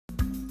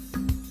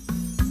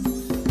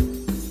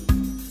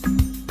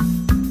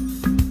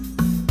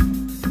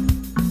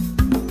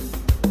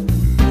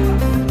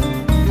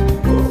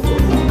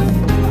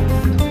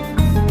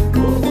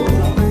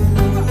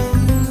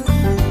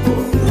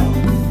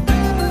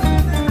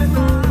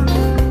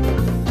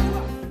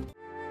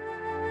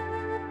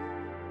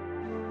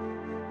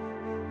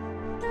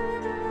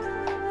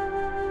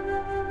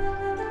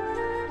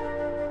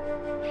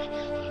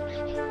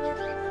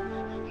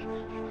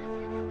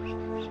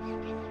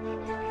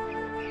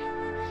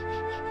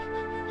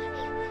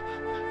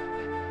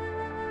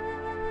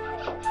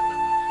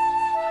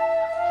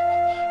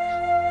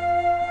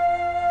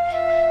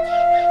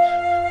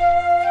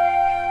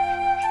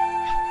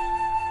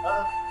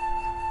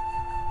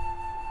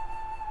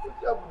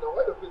Yeah, but now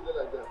why the face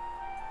like that?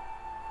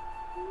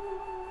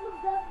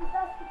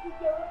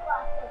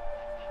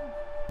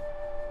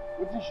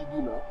 What did she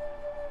do now?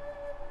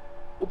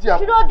 What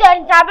happened? She don't get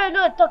in trouble,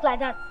 don't talk like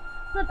that.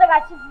 Don't talk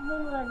as if you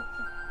don't know anything.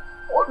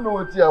 I don't know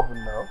what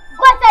happened now.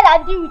 Go inside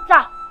and deal with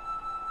her.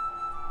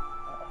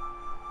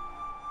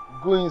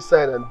 Go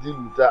inside and deal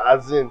with her,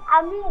 as in?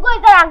 I mean, go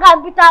inside and go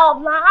and beat her up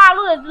now. I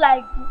don't do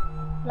like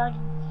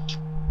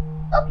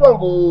that one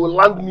go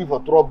land me for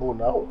trouble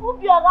now. Who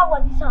be your guy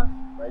for this house?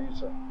 Are you,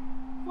 sir?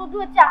 So do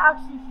what I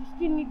ask you if you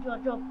still need your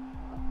job.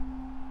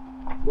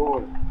 Don't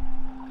worry.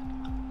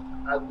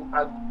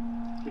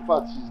 In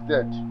fact, she's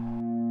dead.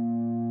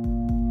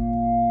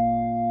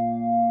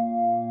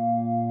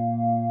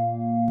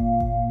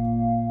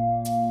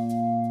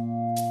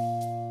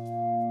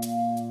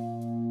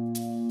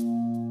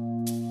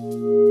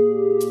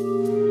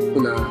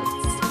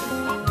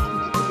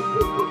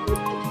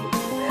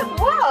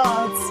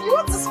 What? You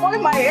want to spoil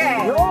my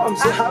hair? No, I'm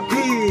so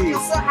happy. You're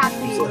so happy.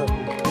 I'm so happy.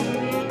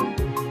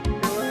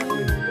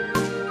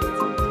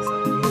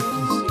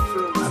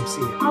 I'm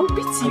seeing. I'll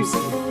beat you.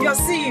 You're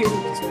seeing.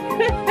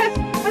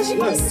 I should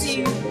go see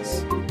you.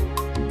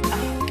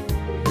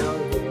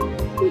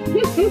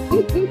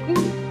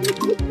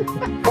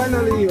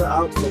 Finally, you're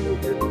out from the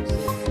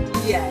business.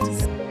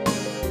 Yes.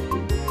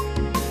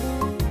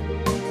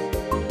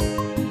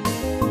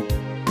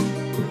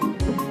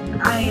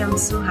 I am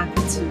so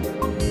happy to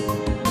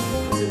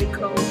be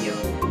called you.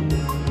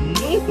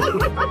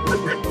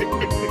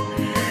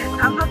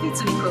 I'm happy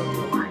to be called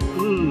you.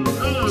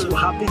 I'm so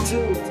happy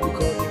too to be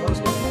called your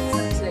husband.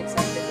 I'm so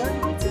excited. I'm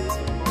going to this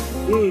one.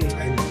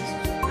 I know.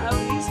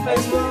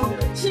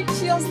 She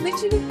was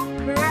literally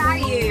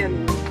crying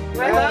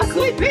when I was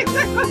sleeping.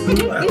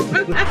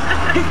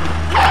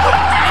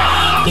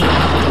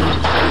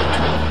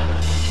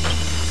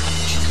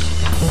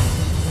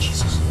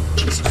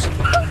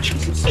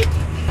 Jesus.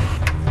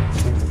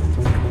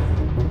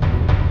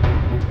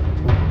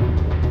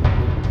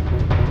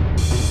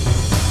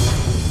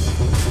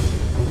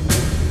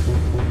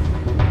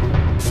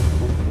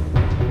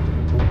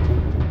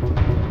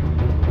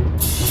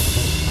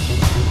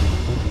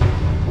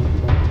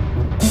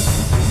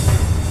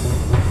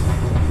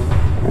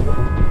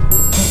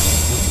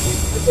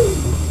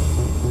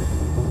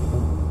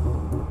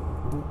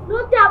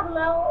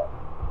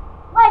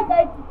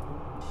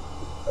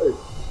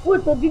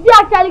 Wait, so did you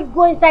actually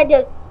go inside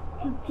there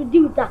to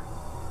deal with her?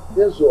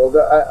 Yes, so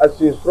as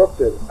she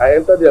instructed, I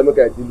entered there and make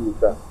I deal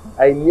with her.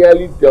 I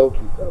nearly dealt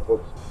with her,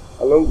 but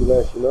along the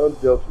line, she now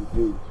dealt with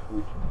me with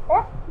food.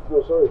 Eh?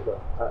 No, sorry, sir.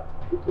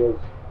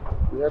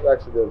 We had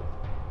accident.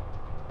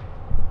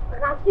 I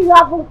can see you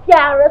haven't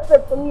care and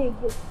respect for me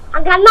again.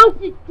 I can now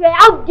see straight.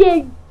 How dare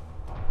you?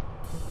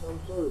 I'm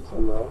sorry, sir,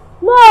 now.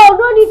 No,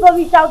 no need for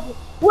me shouting.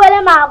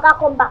 Whoever my Oga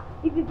come back,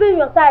 if you pay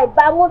your side,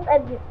 by most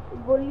ending, you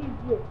go leave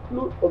you.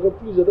 No, okay,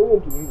 please, I don't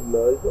want to leave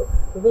now. It's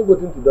not got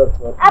into that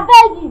now. I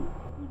beg you.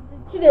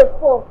 It's 2 days.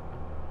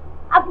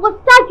 I will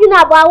start you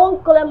now, but I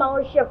won't collect my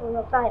own share from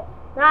your side.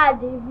 Now I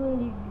didn't even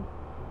leave you.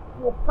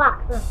 You're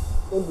packed now.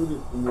 Don't do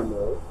this to me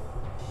now.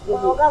 My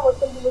Oga was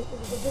telling me to do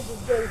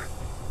this game.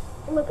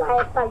 I'm going to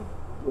enter you.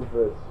 No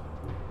first.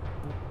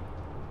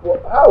 Well,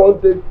 how I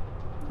want to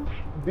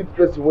beat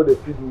person when they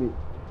feed me?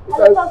 I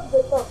will talk to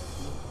the top.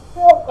 Say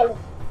what collect.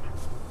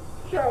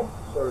 Sure.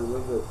 Sorry, no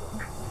first.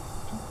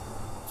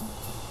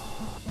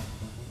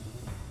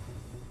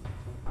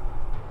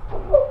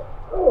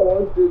 I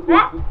want to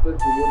beat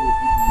person when they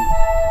feed me.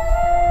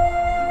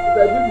 If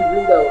I did the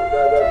thing that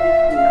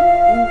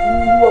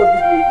who wants to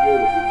do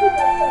it?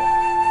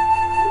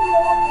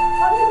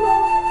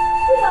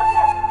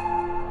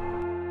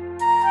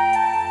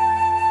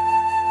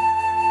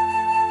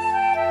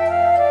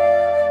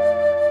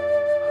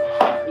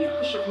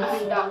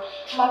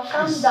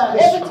 Calm down.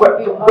 Everything will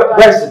be alright.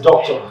 Where's the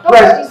doctor?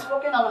 Nobody's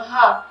working on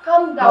her.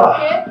 Calm down,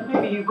 okay?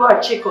 Maybe you go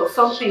and check or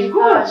something.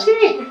 Go and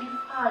check.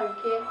 Fine,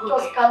 okay?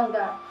 Just calm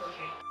down.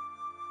 Okay.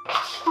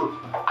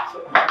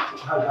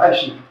 How is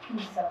she?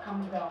 Please, sir,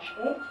 calm down,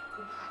 okay?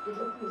 The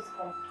doctor is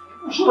coming.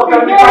 Stop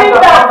telling me, calm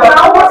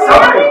down. What's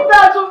happening?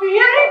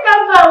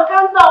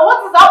 Calm down. What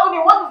is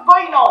happening? What is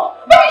going on?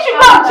 Maybe you should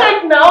go and check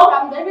now.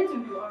 Calm down. Everything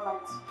will be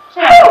alright.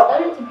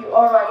 Everything will be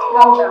alright.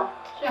 Calm down.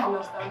 I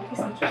understand.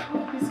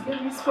 Please get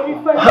this very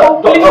Okay,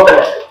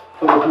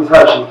 please,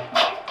 how is she?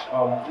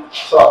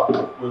 Sir,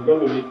 we're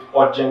going to need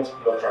urgent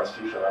blood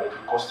transfusion and it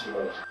will cost you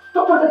money.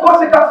 Doctor, for God's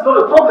sake, that's not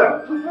a problem.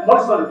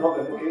 Money's not a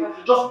problem, okay?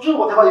 Just do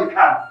whatever you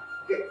can.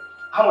 Okay?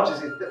 How much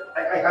is it?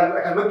 I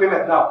can make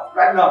payment now.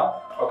 Right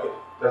now. Okay,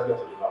 let's get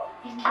to the lab.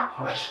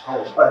 Alright,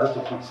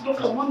 Doctor, please.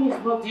 Doctor, money is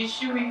not the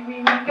issue.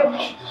 We get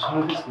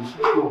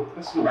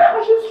Let's go. I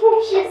just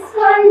hope she's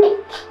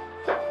fine.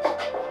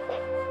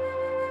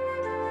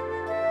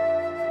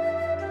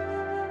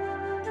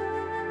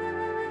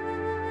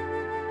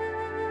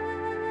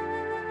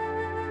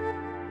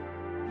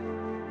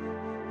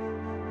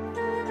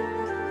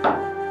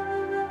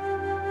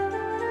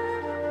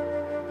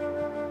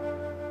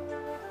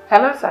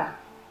 Hello, sir.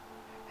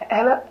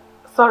 Hello.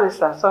 Sorry,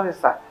 sir.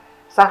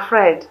 Sir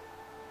Fred.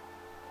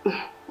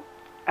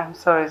 I'm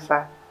sorry,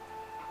 sir.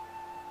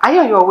 Are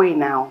you on your way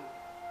now?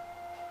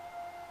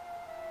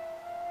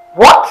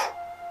 What?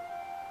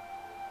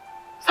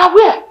 Sir,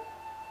 where?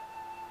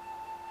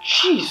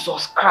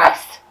 Jesus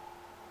Christ.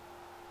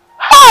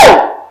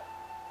 Hey!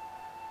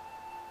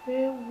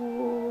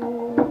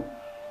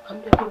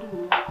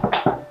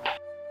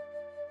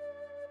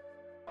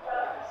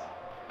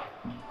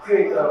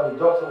 Great,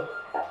 doctor.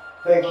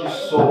 Thank you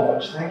so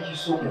much. Thank you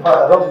so much. In fact,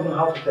 I don't even know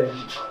how to thank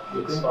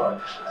you. It's fine.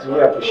 I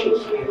really appreciate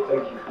it.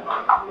 Thank you.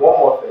 One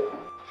more thing.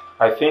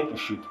 I think we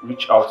should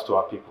reach out to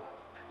our people.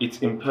 It's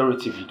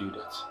imperative you do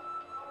that.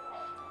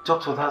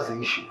 Doctor, that's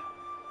the issue.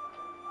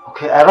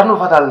 Okay, I ran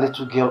over that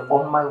little girl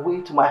on my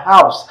way to my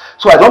house.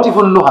 So I don't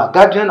even know her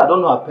guardian, I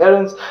don't know her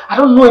parents, I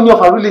don't know any of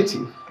her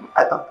relatives.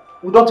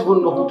 We don't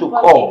even know who to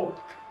call.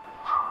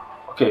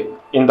 Okay,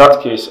 in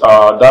that case,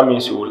 that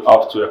means you will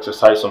have to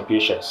exercise some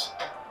patience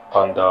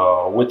and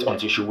wait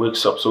until she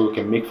wakes up so we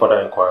can make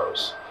further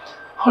inquiries.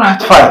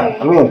 Alright,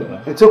 fine. I mean,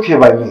 it's okay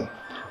by me.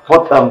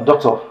 But,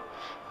 doctor,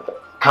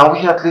 can we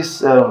at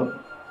least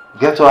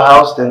get to her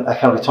house, then I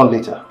can return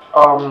later?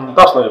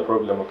 That's not a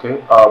problem,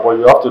 okay? But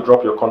you have to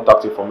drop your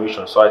contact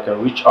information so I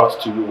can reach out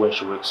to you when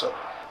she wakes up.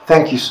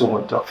 Thank you so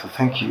much, doctor.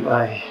 Thank you.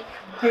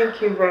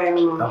 Thank you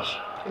very much.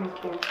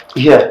 Thank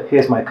you.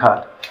 Here's my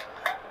card.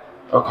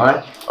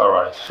 Okay.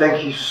 Alright.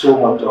 Thank you so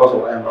much,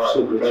 doctor. I'm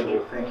so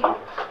grateful. Thank you.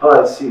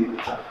 Alright, see you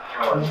later.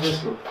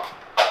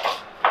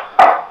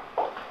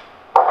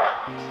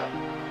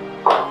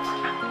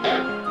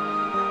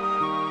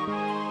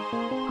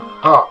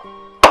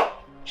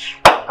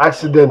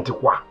 Accident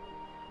quoi?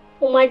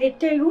 Oh my, they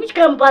tell you, which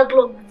kind of bad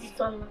luck is this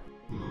one?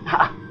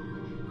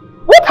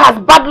 What has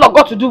bad luck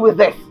got to do with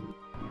this?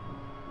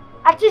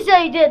 I just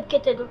say you did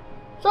educated.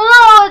 So now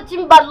what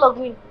does bad luck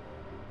mean?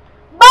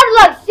 Bad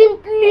luck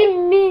simply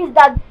means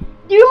that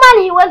the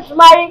woman he wants to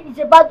marry is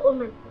a bad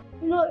woman.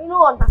 You know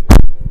what?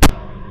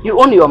 You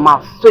own your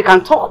mouth, so you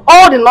can talk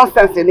all the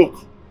nonsense in it.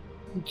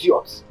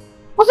 Idiot.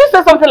 Must you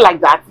say something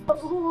like that?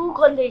 Who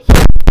can they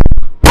say?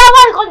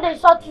 Why can't they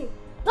insult you?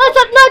 No,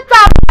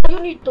 try. You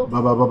need to.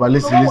 Baba,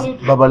 listen.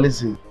 Baba,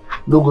 listen.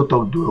 No go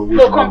talk to her.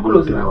 No, come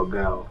close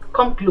now.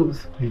 Come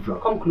close.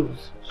 Come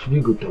close. Should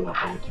we go talk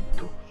about it?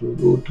 Talk. So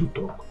no to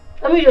talk.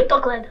 I mean, you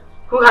talk like that.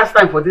 Who has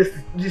time for this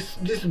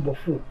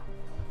buffoon?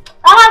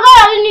 Oh my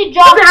God, you need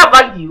job. Does it have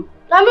value?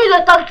 I mean,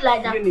 you talk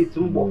like that. You need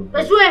some more.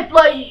 Let's do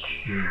employee.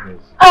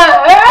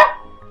 Hey!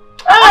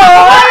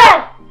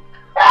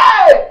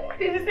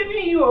 He's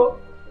deceiving you.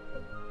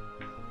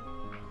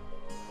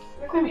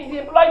 He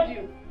employed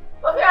you.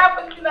 Does he have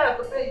anything that I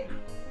could pay you?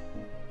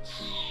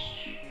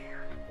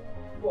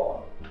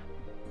 Boss.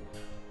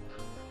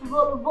 You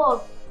look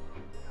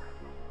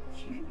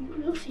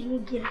like you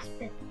don't get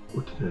respect.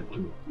 What did I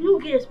do? You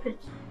don't get respect.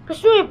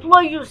 Because you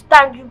employ you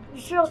stand, you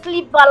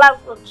seriously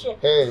balance your chair.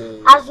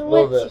 Hey, As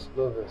no verse.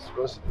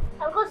 Because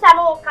I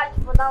don't catch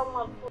you for that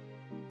woman.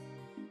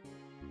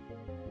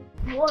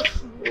 What?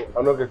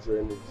 I'm not getting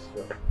any this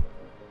job.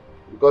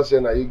 Because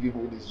now you give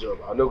me this job,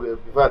 I know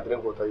if I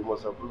drink water, you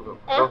must approve of.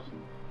 Eh?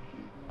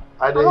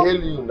 I dey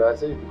hail you now, I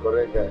say you're the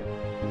correct guy.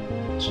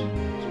 Too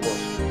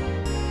much.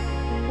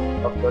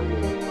 After you.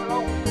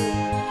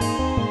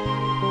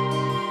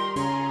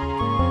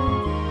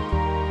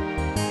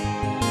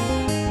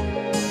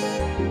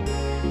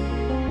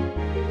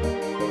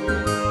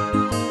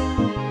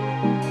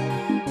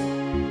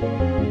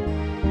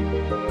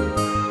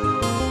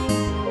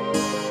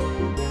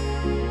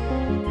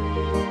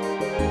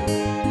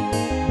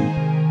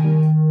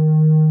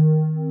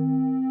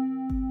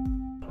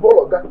 Small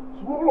Oga.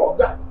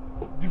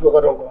 Big Oga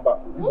don't come back.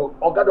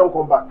 Oga don't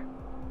come back.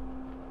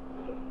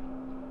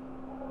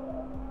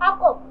 How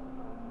come?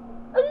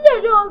 I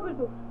didn't know what to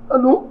do.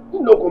 No, he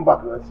don't come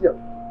back now. See him.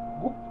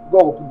 Go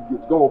open the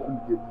gate. Go open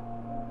the gate.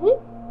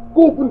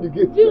 Go open the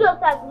gate. Jesus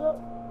Christ, no.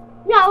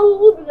 Yeah,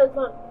 who be the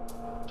son?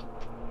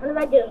 I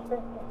never get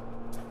respect.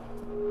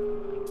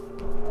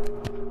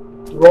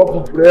 Drop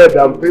bread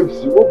and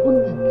Pepsi. Open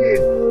the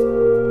gate.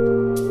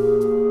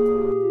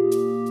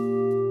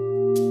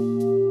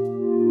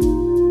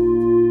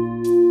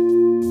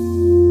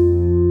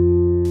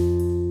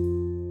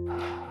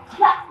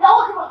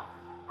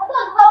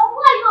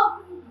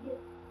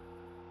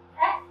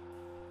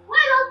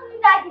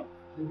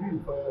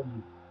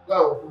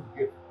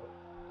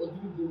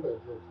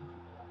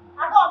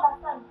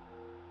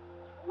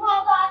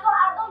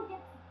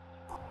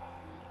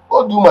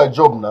 Do my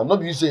job now.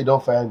 Not you say you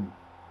don't fire me.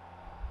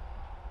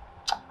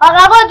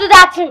 I'm going to do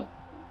that thing.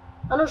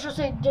 I know she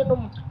say they no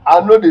more. I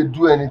know they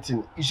do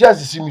anything. You should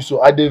see me so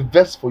I dey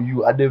vex for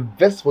you. I dey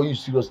vex for you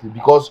seriously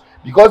because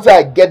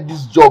I get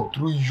this job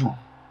through you.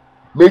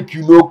 Make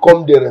you no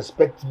come they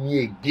respect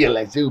me again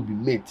like say you be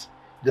mate.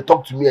 They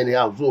talk to me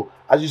anyhow. So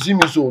as you see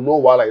me so no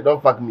while you don't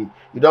fuck me.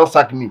 You don't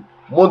sack me.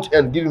 Month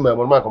end give me my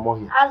money come on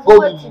here.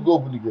 Go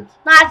open the gate.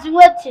 Now as you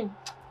waiting,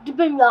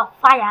 you are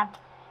fired.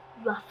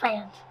 You are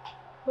fired.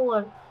 No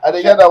worry. I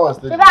didn't get that one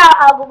steady.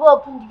 I'll go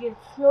open the gate.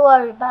 No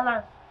worry,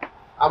 balance.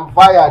 I'm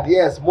fired,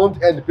 yes. Month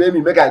end pay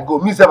me, make I go.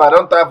 Me, sir, I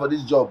don't tire for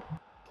this job.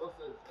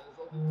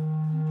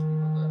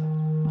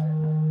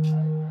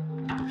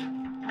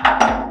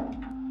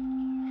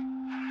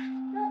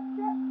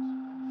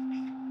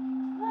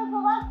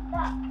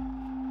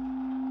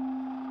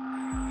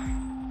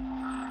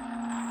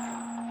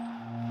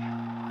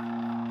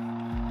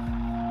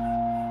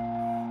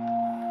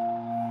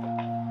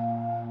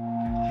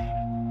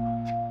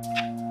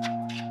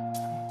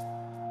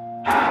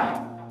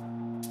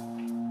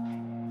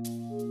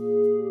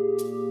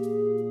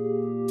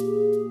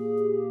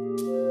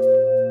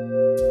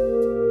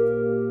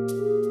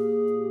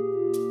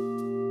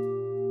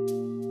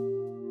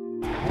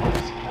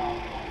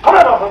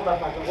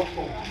 that, madam? What's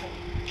wrong?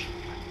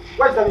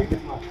 Why is that new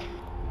gate man?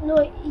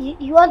 No,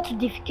 he wants to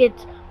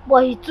defecate,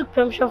 but he took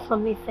permission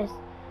from me first.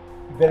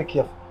 Be very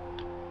careful.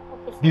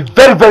 Okay, Be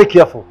very, very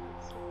careful.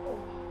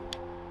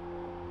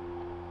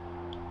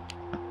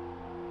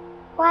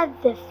 What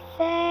the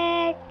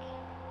fuck?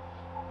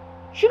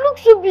 She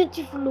looks so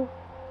beautiful.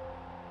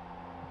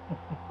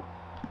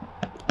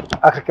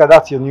 Africa,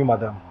 that's your new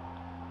madam.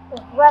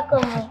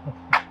 Welcome home.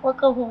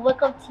 Welcome home.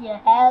 Welcome to your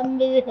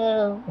humble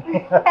home.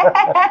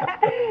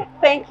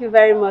 Thank you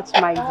very much,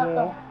 my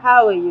dear.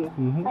 How are you?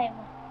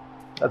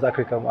 That's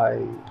Africa, my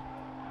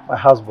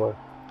houseboy.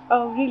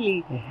 Oh,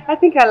 really? I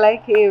think I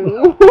like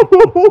him.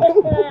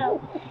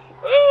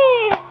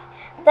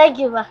 Thank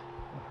you, ma.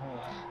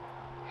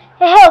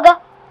 Hey,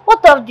 Helga,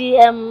 what of the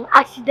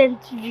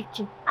accident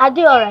victim? Are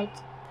they alright?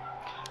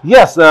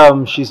 Yes,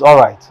 she's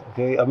alright.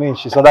 Okay, I mean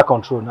she's under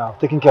control now,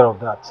 taking care of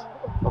that.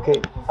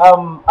 Okay,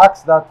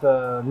 ask that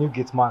new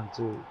gate man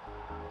to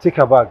take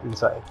her bag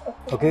inside.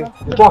 Okay,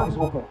 the trunk is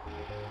open.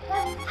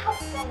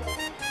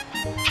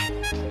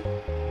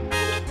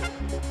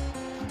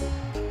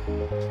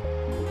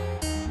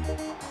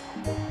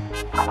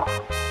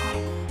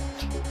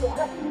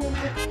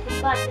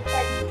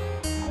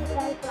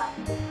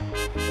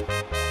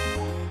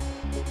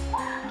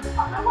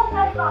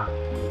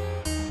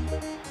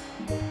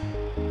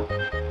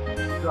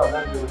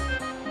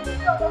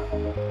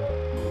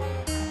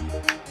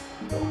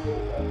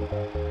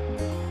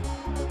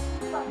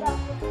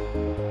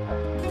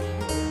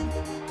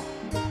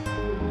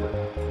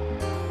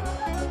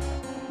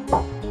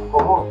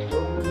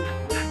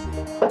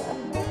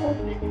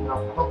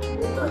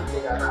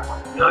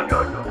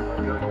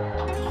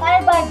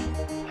 Bye-bye.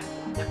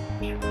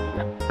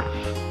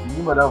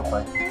 You madam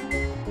fine.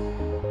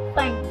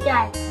 Fine,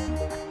 guys.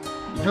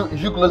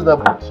 If you close that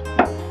boot.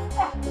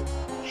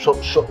 Short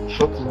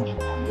engine.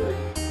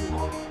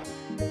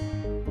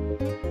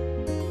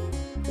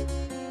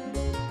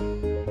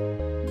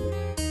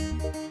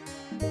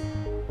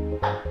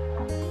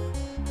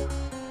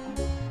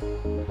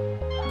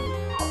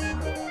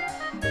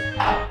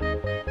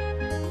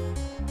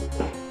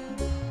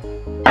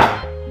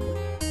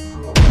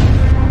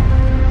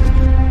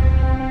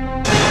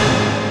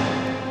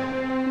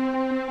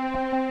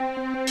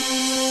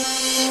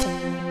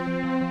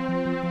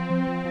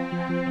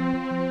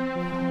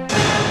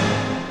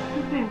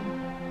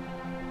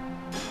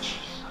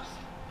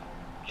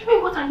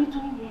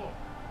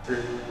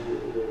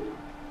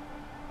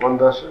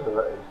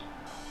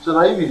 So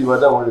now you be the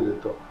madam when they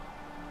talk.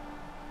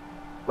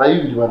 Now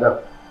you be the madam.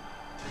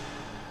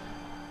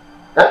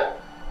 Eh?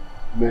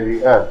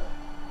 Mary Ann.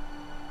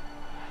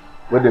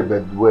 When the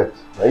bed wet.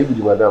 Now you be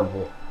the madam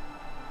here.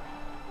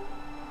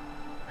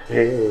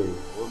 Hey,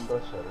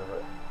 wonder shall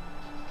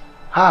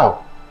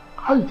How?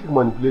 How you take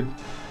manipulate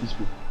these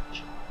people?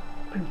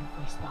 Bring your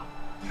face down.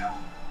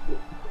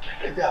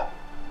 Like that.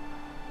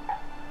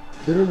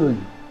 They don't know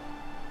you.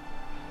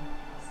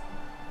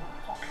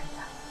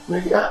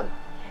 Mary Ann.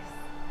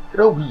 You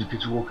don't be the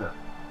kitchen worker.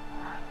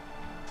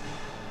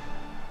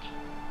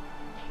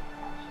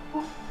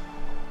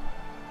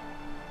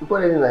 You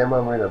put anything like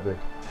my mind in bed.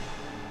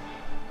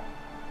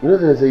 You know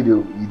they say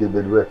the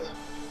bed wet.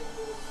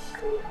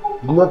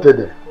 You did not tell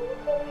them.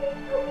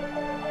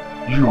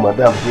 You,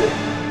 madam, here.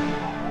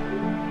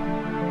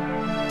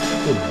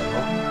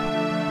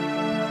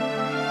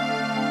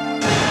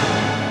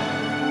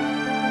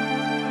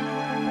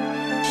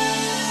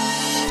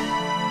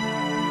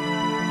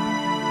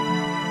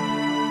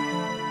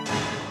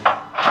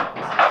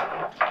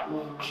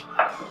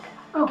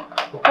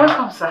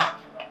 Welcome, sir.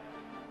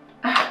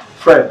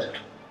 Fred.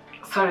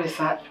 Sorry,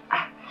 sir.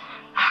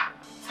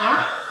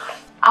 Sir,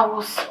 I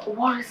was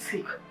worried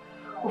sick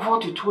of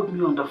what you told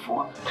me on the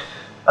phone.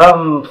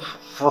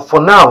 For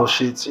now,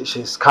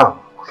 she's calm.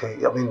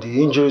 Okay, I mean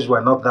the injuries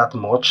were not that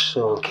much,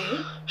 so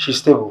she's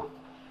stable.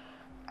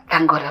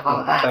 Thank God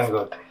about that. Thank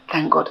God.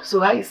 Thank God. So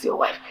how is your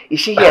wife? Is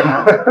she here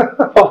now?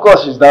 Of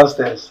course, she's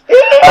downstairs.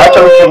 I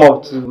actually came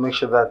up to make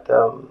sure that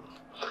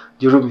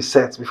the room is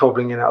set before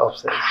bringing her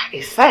upstairs.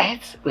 It's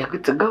set. We're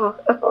good to go.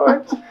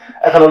 Alright.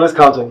 I can always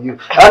count on you.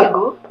 Can you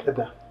go?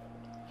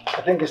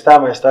 I think it's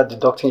time I start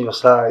deducting your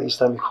salary each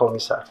time you call me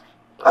sir.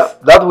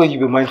 That way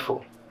you'll be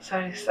mindful.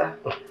 Sorry, sir.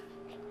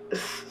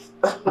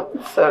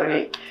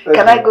 Sorry.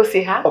 Can I go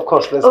see her? Of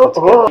course, let's go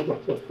together.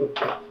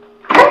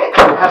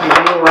 Have a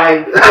new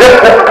wife.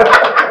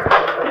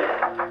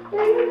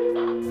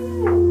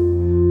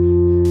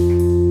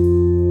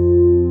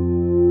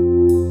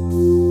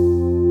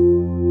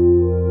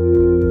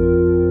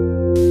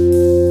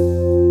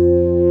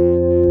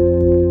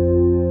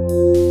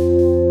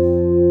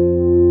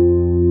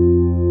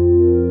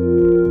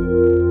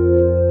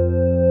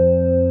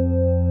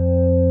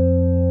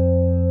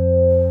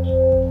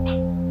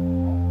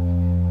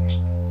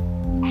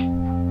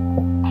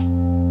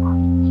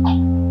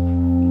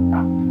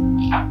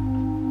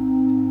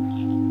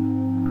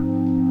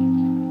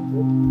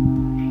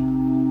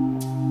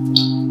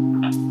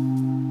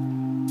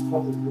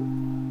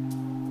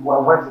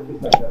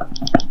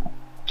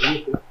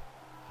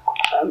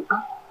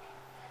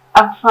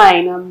 I'm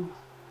fine.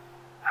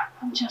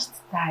 I'm just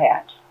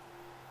tired.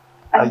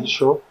 Are you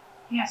sure?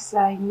 Yes,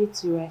 I need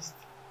to rest.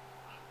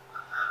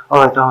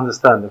 Alright, I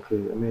understand. Okay,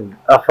 I mean,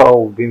 how far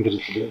we've been through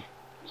today.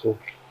 So,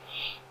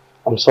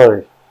 I'm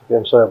sorry. Okay,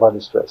 I'm sorry about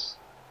the stress.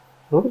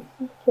 Hmm?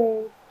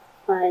 Okay,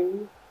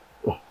 fine.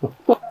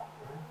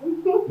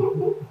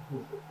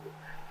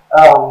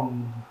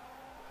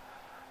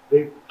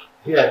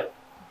 Here.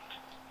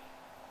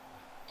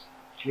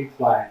 Meet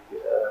my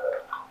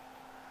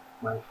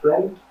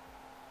friend,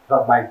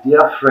 my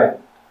dear friend,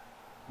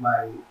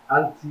 my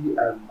auntie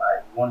and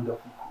my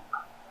wonderful cook.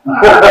 I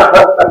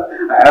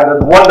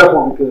added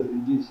wonderful because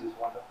indeed she's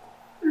wonderful.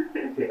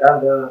 Okay,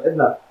 and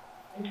Edna.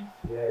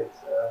 Yeah, it's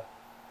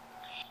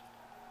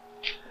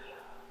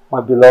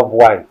my beloved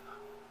wife.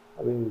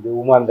 I mean, the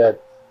woman that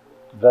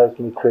drives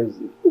me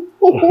crazy.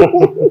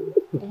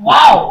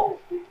 Wow!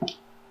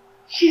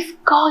 She's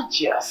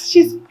gorgeous.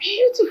 She's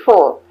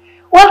beautiful.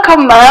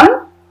 Welcome,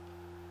 ma'am.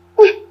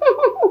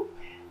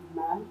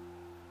 Ma'am?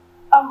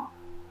 Oh,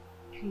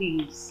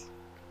 please.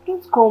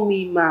 Don't call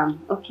me ma'am,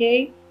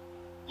 okay?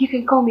 You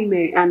can call me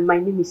Mary Ann. My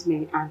name is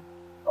Mary Ann.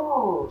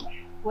 Oh,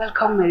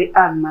 welcome, Mary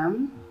Ann,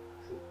 ma'am.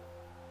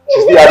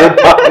 She's the other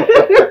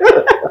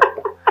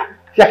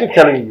See, I keep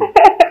telling you.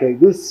 Okay,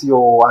 this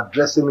you're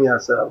addressing me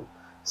as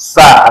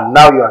sir, and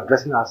now you're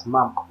addressing me as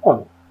ma'am. Come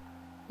on.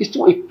 It's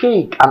too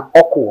archaic and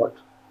awkward.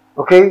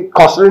 Okay,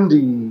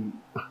 considering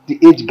the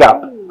age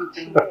gap.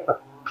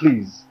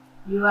 Please.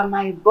 You are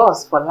my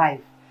boss for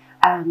life,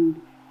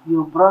 and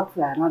you brought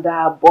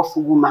another boss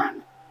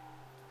woman.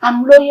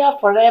 I'm loyal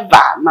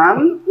forever,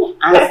 ma'am.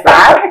 And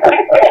sir.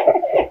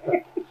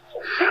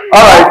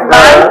 Alright,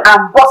 man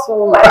and boss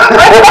woman.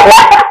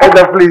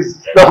 Edna,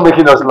 please, stop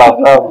making us laugh.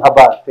 How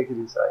about take it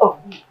inside? Oh,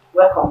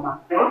 welcome,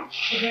 ma'am.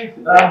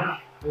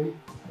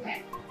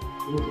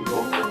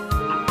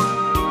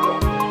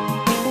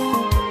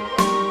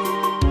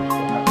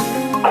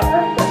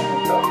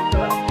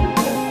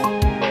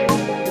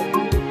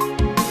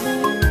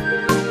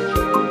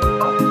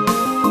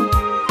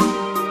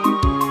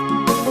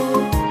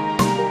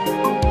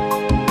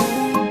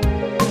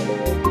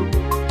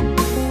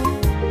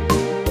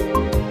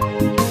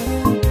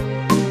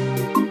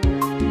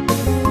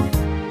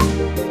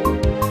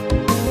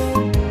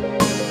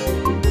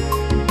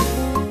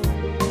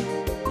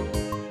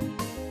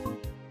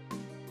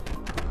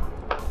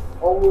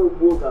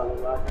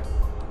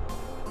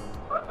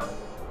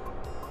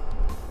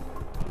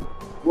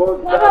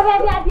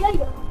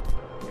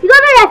 You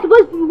don't know you're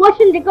supposed to be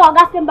washing the car and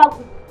gas them back.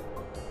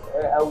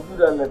 I will do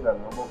that later,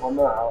 no? But for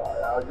now,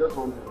 I'll just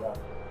hold it now.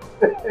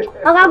 Okay,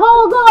 go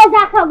wash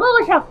that car, go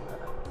wash up.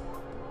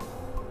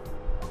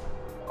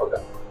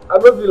 Okay.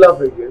 I'm not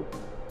laugh again.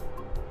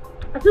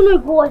 I don't know you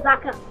go wash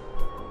that car.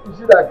 You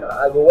see that car?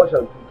 I go wash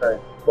am 2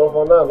 times. But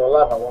for now, no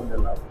laugh, I want the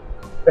laugh.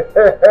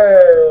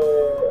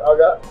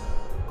 Okay?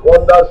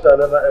 Wonders shall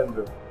never end.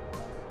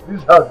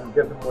 This house is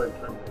getting more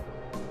interesting.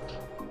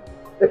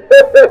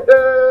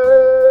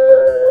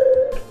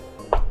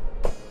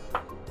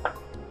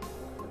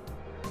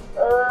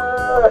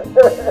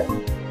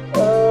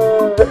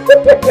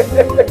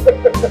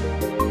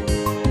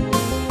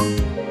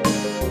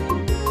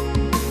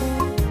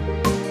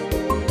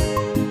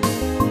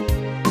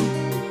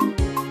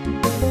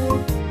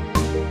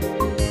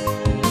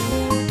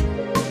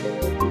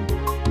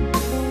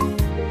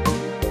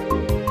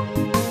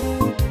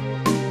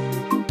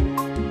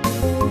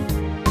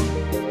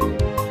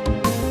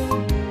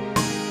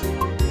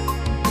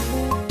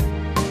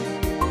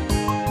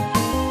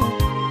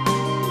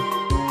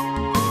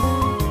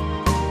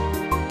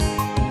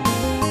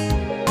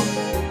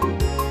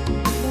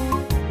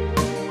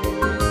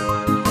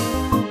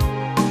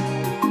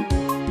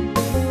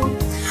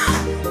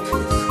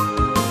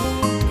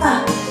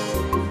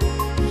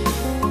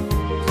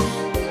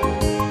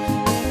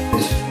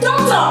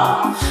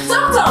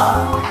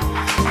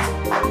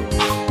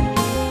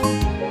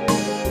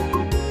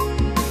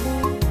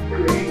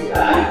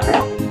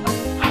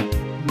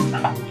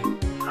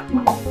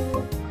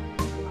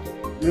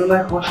 You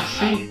like what you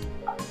see?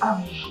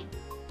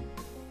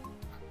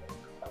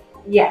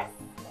 Yes.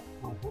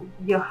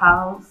 Your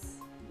house,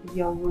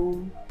 your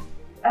room,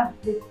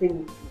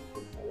 everything.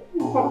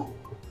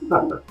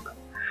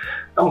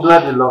 I'm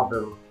glad you love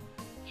them.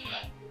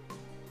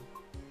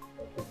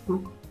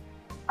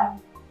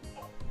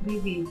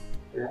 Baby,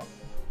 Yeah.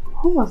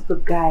 who was the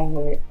guy,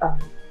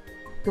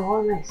 the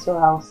one I saw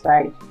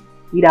outside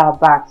with our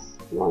bags?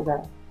 The one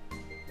that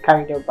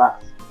carried our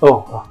bags.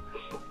 Oh,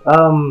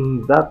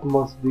 that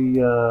must be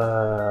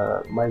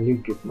my new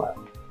Gateman.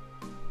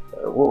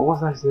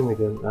 What's his name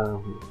again?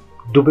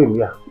 Dubin,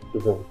 yeah,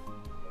 Dubin.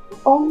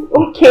 Oh,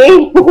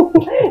 okay.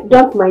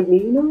 Don't mind me.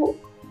 You know,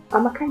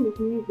 I'm a kind of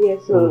new here,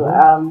 so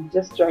I'm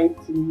just trying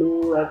to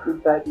know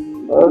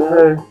everybody.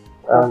 Okay,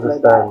 I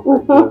understand.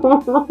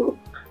 Like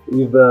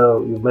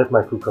You've met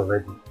my cook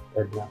already,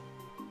 Edna.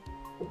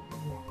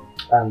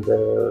 And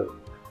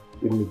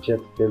Jet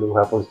Fellow who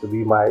happens to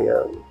be my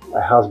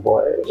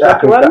houseboy.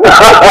 Yes.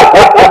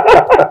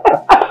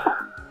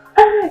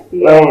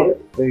 Well,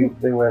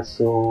 they were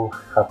so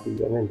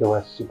happy. I mean, they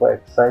were super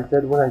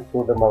excited when I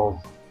told them I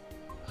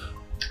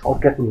was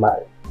getting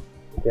married.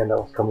 And I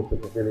was coming to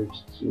the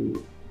village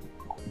to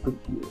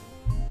greet you.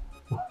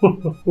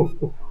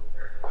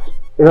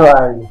 You know,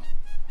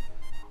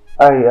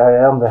 I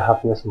am the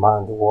happiest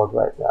man in the world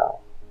right now.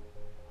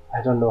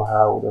 I don't know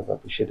how I would have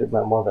appreciated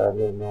my mother. I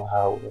don't know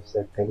how I would have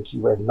said thank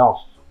you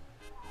enough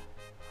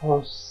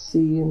for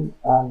seeing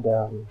and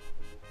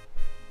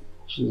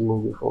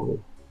choosing you for me.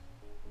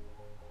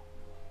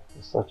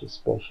 You're such a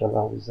special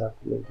and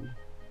reserved lady.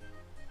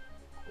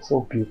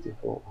 So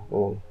beautiful. I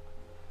mean,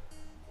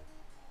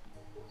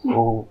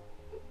 so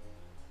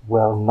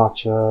well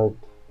nurtured.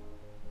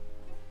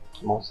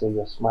 I must say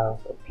your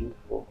smiles are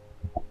beautiful.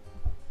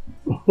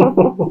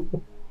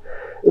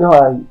 You know,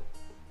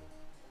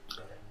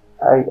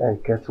 I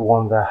get to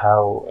wonder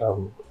how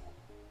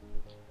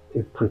a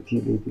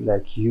pretty lady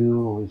like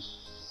you with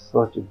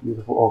such a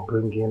beautiful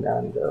upbringing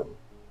and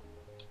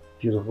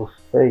beautiful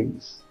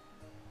face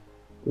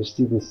will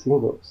still be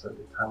singles at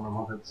the time my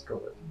mother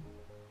discovered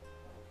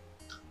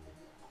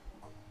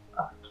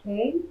you.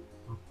 Okay.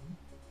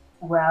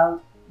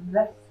 Well,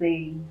 let's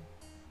say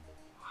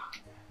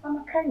I'm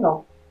a kind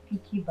of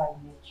picky by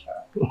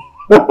nature.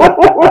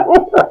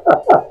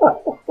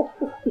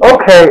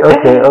 Okay.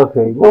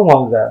 No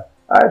wonder.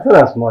 I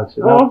thought as much.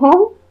 You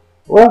know?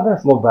 Well,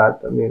 that's not bad.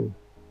 I mean,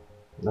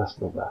 that's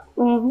not bad.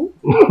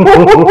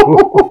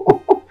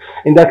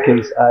 In that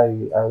case,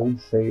 I would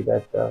say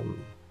that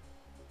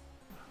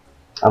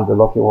I'm the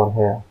lucky one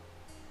here.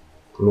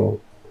 I mean,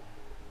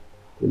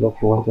 the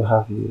lucky one to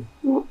have you.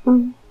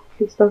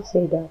 Please don't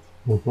say that.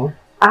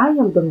 I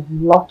am the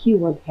lucky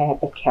one here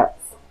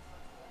because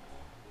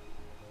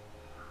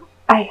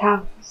I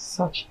have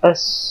such a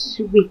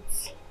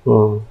sweet,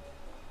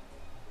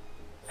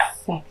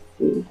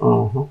 sexy,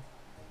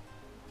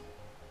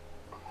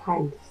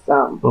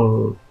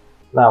 handsome.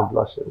 Now I'm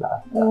blushing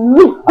now. I'm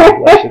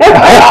blushing now.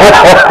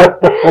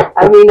 I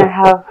mean, I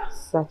have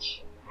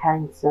such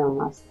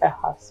handsome as a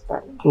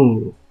husband.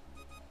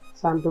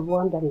 So I'm the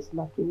one that is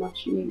lucky,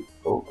 not you.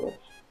 Oh gosh.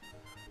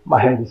 My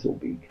head is so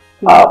big.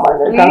 Oh, my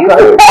neck can't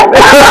carry it.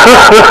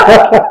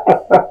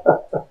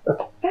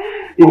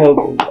 You know,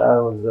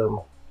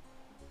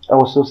 I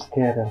was so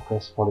scared and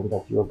crestfallen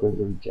that you were going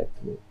to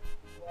reject me.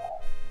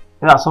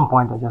 And at some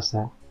point I just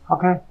said,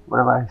 okay,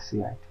 whatever I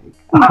see, I take.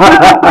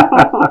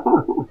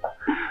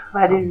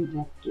 But I didn't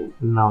reject you.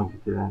 No, you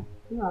didn't.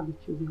 You are the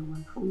chosen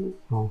one for me.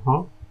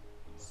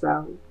 So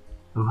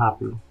I'm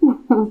happy.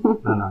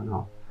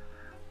 No.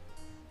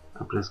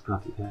 I bless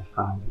God today I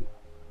found you.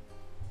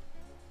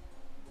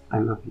 I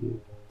love you.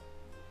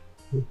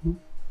 I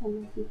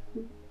love you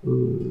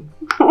too.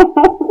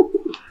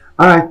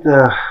 Alright,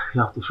 you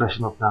have to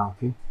freshen up now,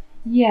 okay?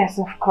 Yes,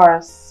 of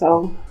course.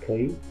 So,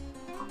 okay.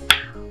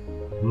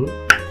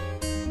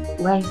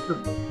 Where's the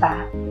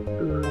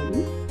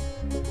bathroom?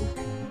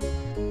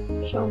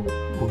 Okay. Show me.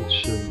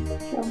 Show me.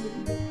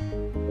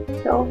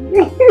 Show me.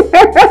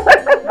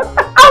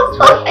 I'm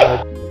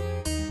sorry.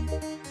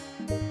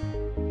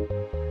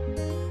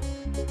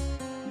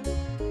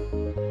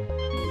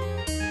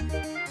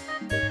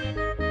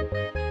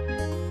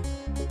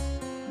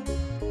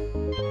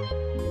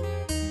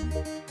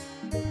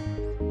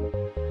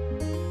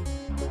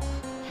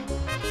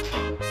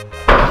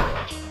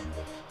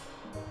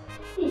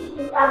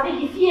 I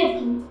think it's here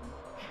too.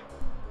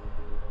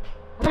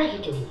 What are you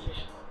doing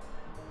here?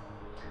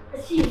 I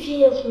see you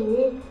here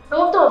too. I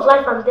want to have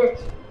life and death.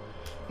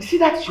 You see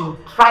that your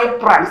dry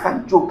pranks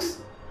and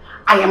jokes?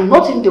 I am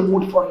not in the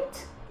mood for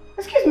it.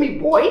 Excuse me,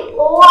 boy.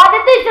 Oh, I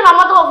didn't think it's a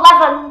matter of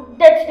life and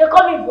death. They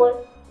call me boy.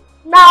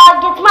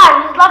 Now,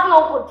 Gateman is laughing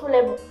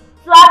uncontrollable.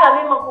 So I can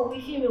make my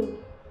with female.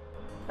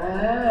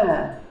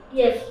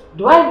 Yes.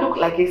 Do I look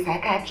like a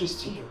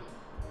psychiatrist to you?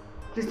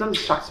 Please don't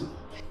distract me.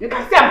 You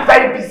can see I'm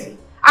very busy.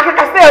 I can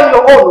stay on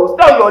your own,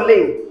 stay on your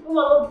lane.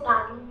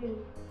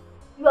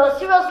 You are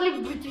seriously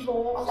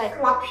beautiful. I'll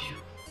slap you.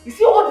 You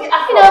see all the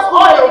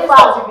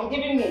insults you've been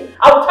giving me?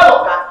 I will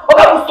tell Oga.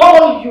 Oga will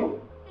summon you.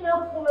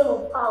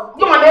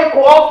 You and echo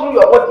all through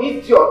your body,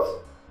 idiot.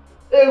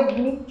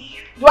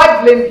 Do I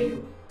blame you?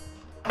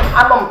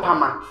 I'm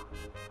Pama.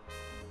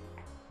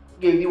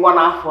 You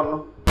wanna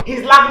follow?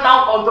 He's laughing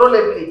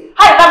uncontrollably.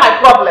 How is that my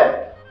problem?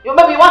 You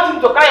maybe want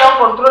him to cry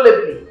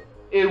uncontrollably.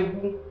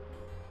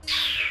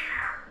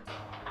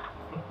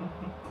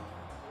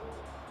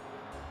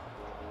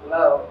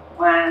 Hello.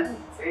 1,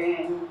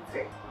 2,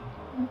 3.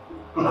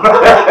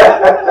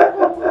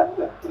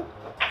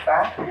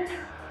 Sir,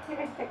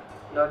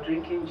 you're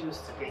drinking juice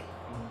today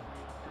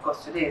because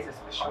today is a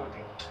special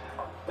day.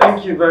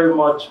 Thank you very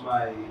much,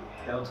 my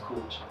health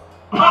coach.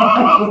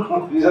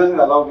 He doesn't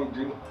allow me to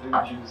drink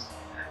juice.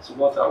 So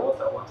water.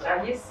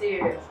 Are you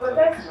serious? Well,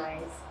 that's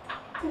nice.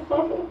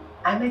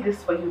 I made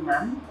this for you,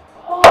 ma'am.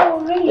 Oh,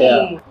 really?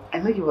 Yeah. I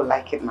know you will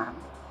like it, ma'am.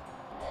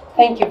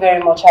 Thank you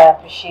very much. I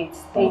appreciate it.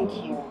 Thank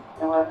you.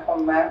 You're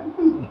welcome,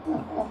 ma'am.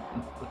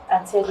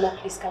 Auntie Edna,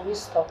 please, can you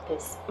stop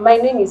this? My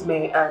name is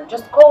Mary Ann.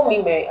 Just call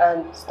me Mary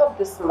Ann. Stop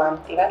this ma'am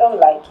thing. I don't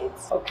like it.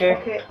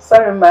 Okay.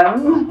 Sorry,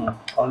 ma'am.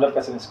 Another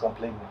person is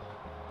complaining.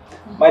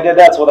 My dear,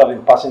 that's what I've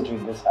been passing through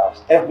in this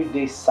house. Every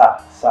day, sir.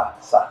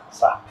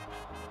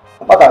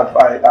 In fact,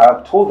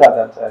 I've told her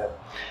that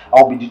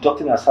I'll be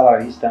deducting her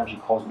salary each time she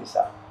calls me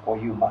sir or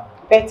you, ma.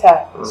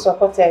 Better.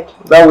 Supported.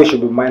 That way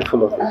she'll be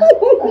mindful of it.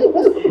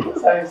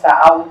 Sorry, sir.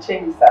 I will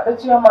change, sir.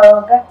 But you are my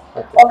Oga.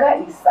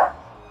 Oga is sir.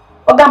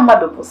 Oga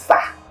Madopo,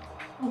 sir.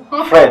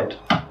 Friend.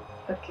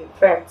 Okay,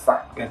 friend,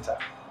 sir. Get her.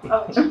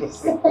 Oh,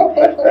 jeez.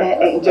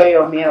 Enjoy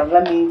your meal.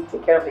 Let me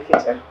take care of the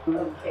kitchen.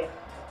 Okay.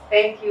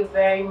 Thank you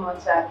very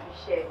much. I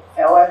appreciate it.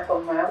 You're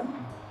welcome,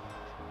 ma'am.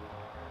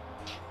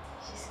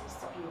 She seems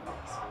to be a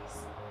nice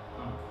person.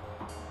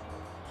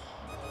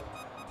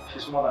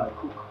 She's more than a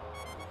cook.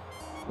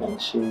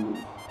 And she's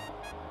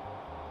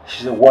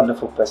a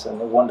wonderful person,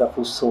 a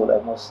wonderful soul, I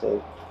must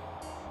say.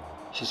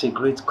 She's a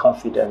great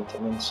confidant. I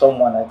mean,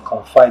 someone I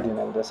confide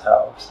in this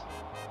house.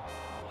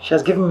 She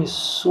has given me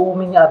so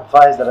many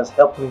advice that has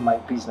helped me in my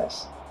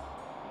business.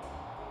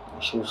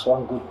 She was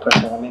one good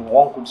person, I mean,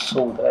 one good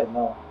soul that I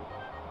know.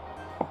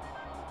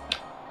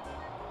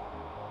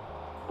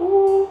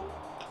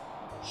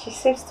 She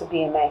seems to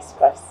be a nice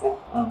person.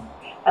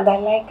 And I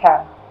like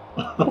her.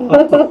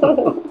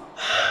 Don't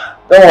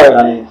worry,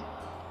 honey.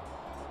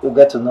 You'll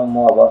get to know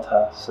more about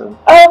her soon.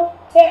 Oh,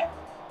 yeah.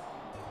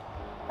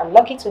 I'm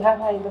lucky to have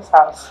her in this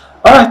house.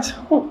 Alright.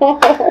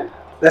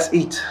 Let's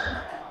eat.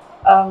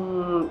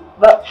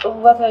 But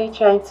what are you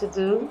trying to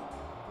do?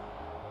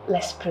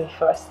 Let's pray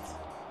first.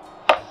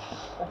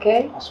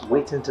 Okay? I was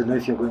waiting to know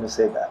if you're going to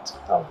say that.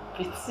 Oh,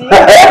 pity.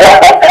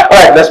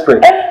 Alright, let's pray.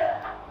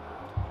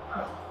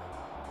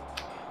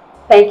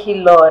 Thank you,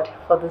 Lord,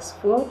 for this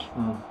food.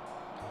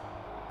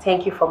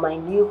 Thank you for my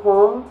new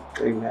home.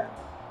 Amen.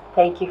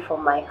 Thank you for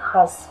my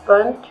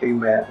husband.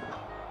 Amen.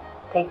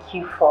 Thank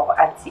you for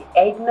Auntie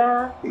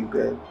Edna.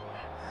 Amen.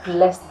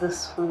 Bless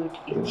this food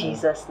in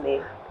Jesus'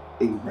 name.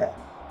 Amen.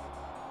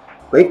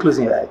 Were you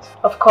closing your eyes?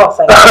 Of course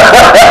I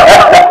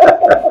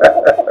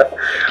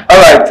am.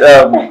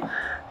 Alright,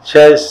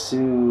 cheers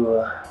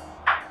to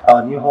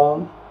our new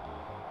home,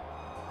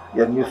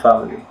 your new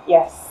family.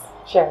 Yes,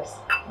 cheers.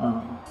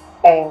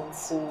 And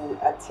to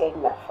Auntie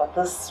Edna for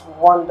this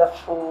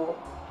wonderful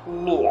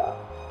meal.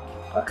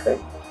 Okay.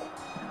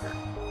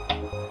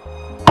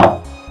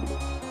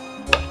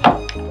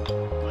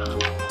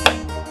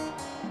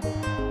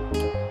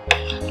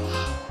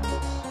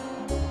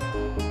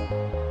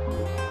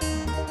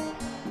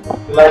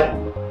 You like it?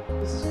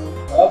 This is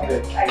good.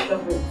 Okay. I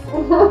love it.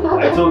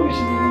 I told you she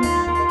didn't.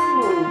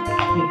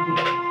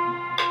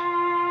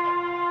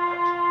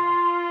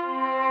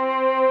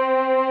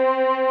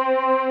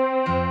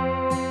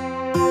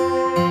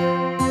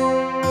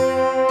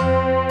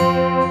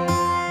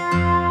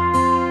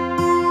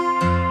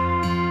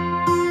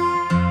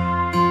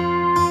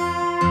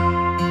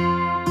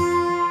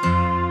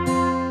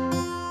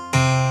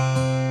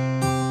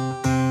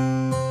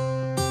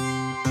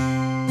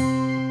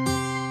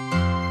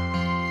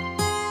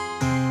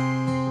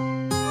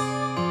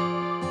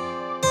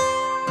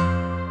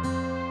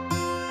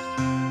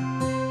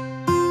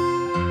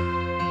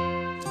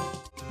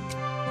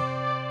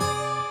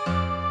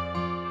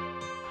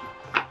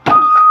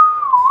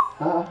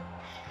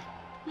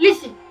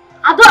 Listen,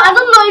 I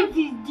don't know if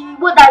it's the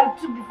word that you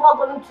took before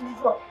going to this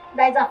one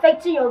that is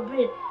affecting your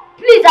brain.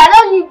 Please, I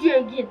don't need you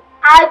again.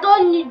 I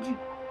don't need you.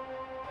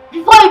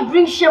 Before you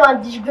bring shame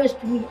and disgrace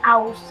to me, I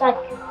will sack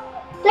you.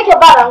 Take your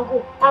bag and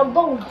go. I'm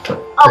done with you.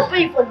 I'll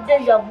pay you for the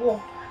days you have won.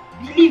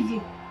 Believe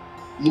you.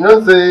 You know,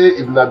 say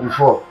if not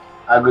before,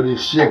 I'm gonna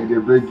shake, they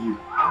break you.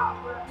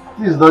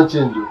 Things don't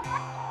change.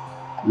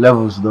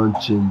 Levels don't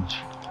change.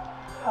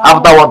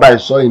 After what I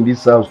saw in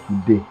this house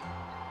today,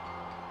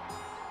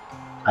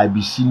 I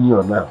be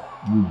senior now.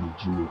 You be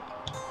junior.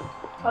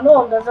 I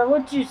don't understand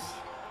what you see.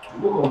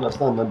 You don't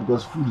understand that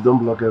because food don't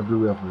block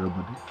everywhere for your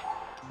body.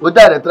 What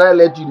I try to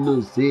let you know,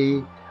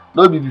 say,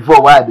 not be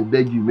before why they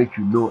beg you, make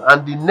you know.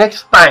 And the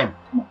next time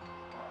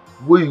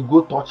when you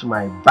go touch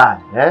my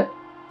bag,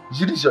 you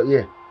see this your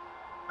ear,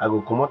 I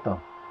go come out and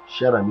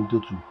share them into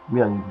two.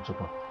 Me and you go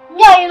chop up.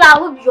 Me and you now,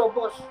 who be your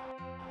boss?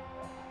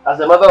 As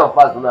a matter of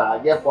fact, now I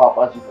get 4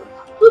 Apache for this.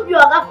 Who be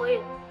your guy for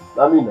you?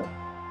 That mean that.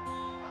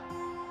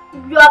 Who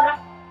be your guy?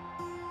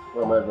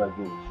 What am I going to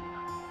do?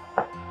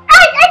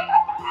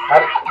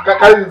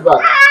 Carry this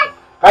bag.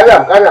 Carry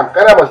him and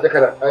take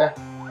her.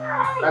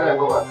 Carry him,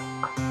 go back.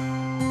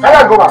 Carry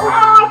him, go back.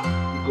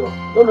 Go.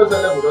 Don't lose the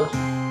level, don't you?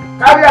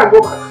 Carry him, go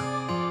back.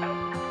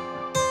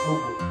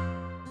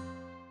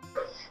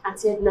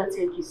 Auntie Edna,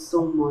 thank you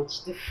so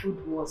much. The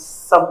food was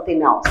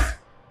something else.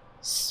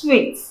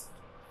 Sweet.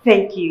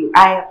 Thank you.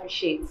 I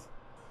appreciate.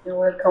 You're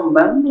welcome,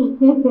 ma'am.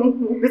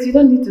 But you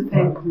don't need to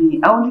thank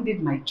me. I only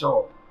did my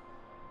job.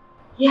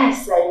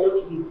 Yes, I know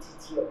you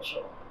did your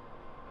job.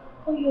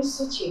 Oh, you're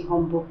such a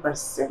humble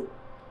person.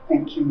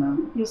 Thank you,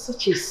 ma'am. You're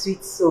such a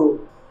sweet soul.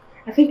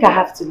 I think I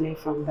have to learn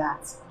from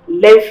that.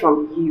 Learn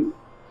from you.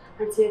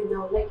 Auntie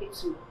Edna, I would like you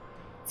to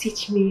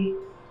teach me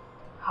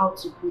how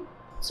to cook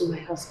to my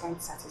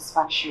husband's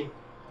satisfaction.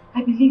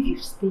 I believe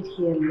you've stayed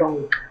here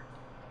long.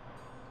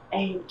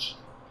 And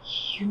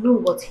you know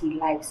what he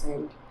likes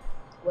and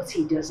what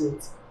he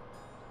doesn't.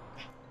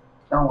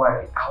 Don't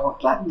worry, I will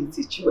gladly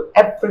teach you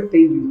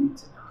everything you need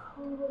to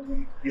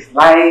know. His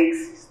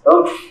likes, his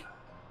stuff,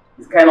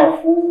 his kind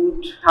of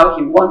food, how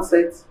he wants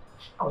it.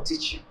 I'll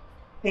teach you.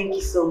 Thank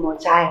you so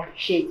much. I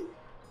appreciate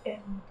it.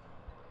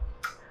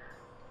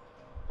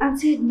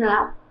 Auntie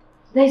Edna,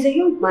 there's a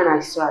young man I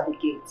saw at the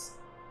gate.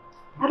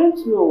 I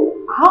don't know,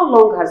 how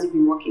long has he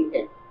been working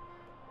here?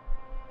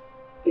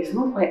 It's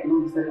not quite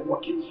long since I'm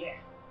working here.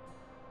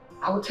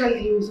 I will tell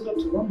you, it's not up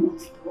to 1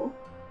 month though.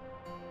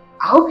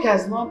 I hope he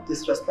has not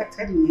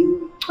disrespected you in any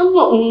way.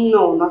 Oh,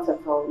 no, not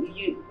at all.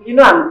 You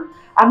know,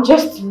 I'm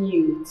just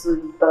new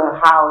to the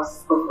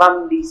house, the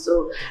family,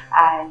 so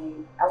I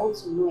want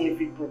to know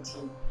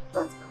everybody.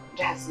 But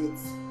that's it.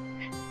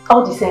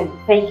 All the same,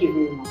 thank you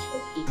very much for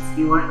it.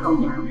 You're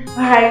welcome, ma'am.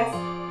 Alright.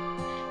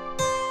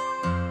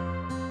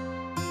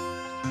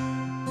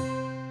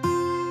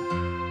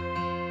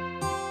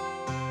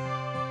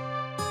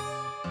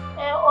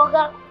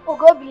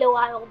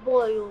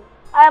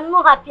 I am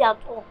not happy at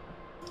all.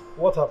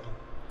 What happened?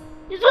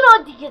 You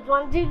don't know the gate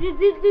man,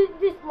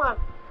 this man.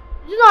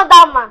 You know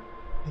that man?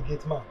 The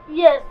gate man?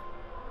 Yes.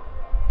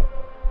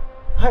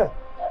 Hey,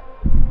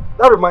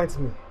 that reminds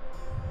me.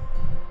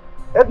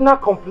 Edna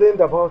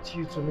complained about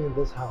you to me in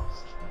this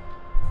house.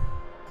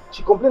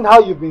 She complained how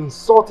you've been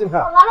insulting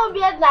her. I don't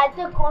be Edna, I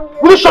take on you.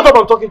 Will you shut up?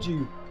 I'm talking to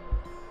you.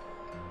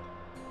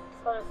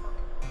 Sorry, sir.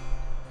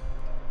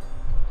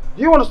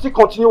 Do you want to still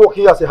continue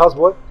working here as a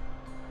houseboy?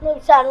 No,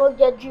 sir, I don't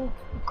get dream to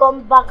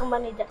become bank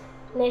manager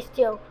next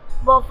year.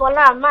 But for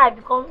now, I might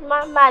be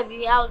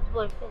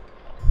houseboy first.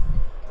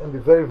 Then be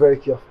very, very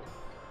careful.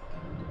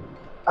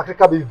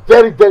 Akeka, be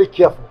very, very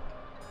careful.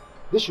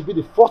 This should be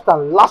the first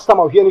and last time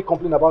I'll hear any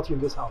complaint about you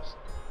in this house.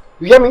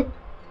 You hear me?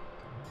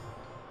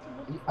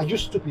 Are you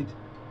stupid?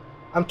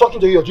 I'm talking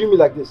to you, you're doing me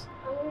like this.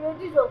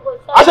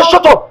 I said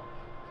shut up!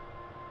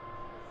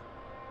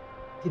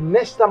 The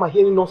next time I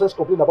hear any nonsense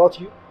complaint about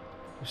you,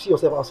 you see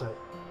yourself outside.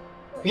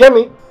 You hear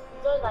me?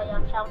 Just like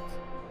I'm shouting.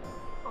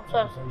 I'm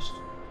sorry.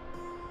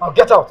 Now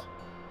get out.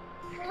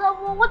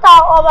 What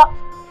are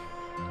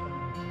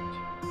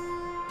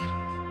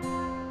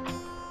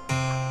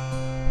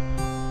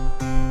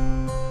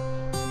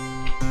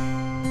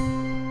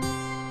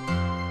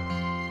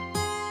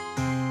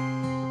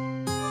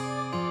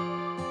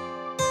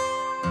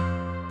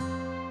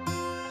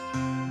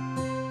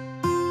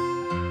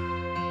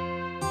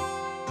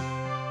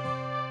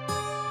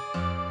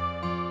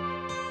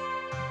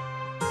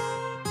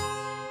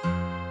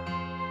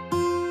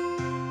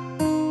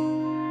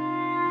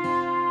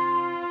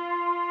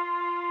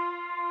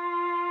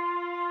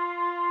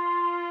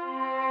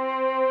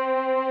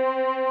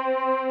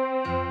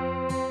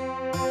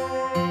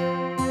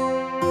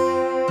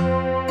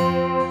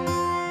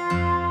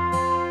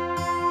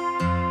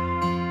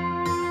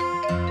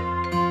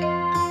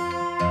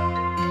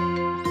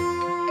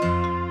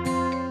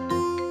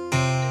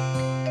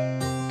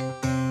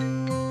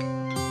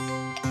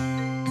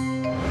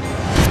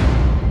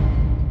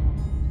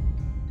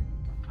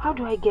How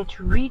do I get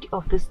rid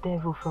of this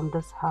devil from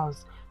this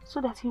house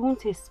so that he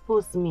won't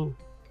expose me?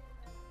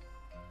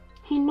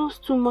 He knows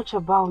too much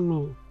about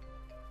me.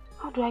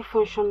 How do I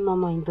function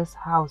normal in this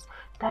house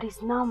that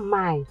is now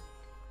mine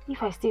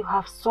if I still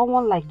have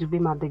someone like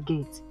Dubem at the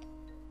gate?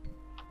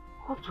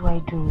 What do I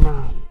do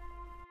now?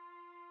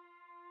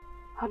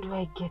 How do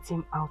I get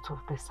him out of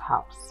this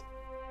house?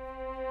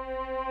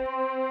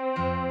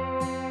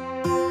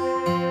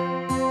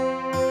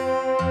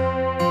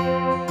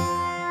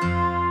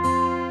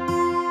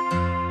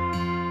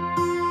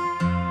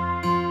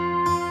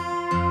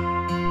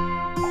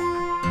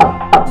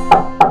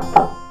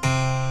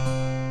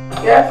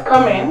 Yes,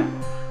 come in.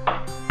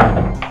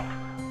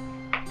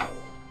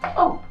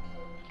 Oh,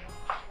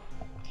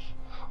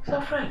 so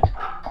Fred,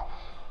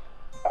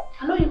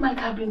 I know you might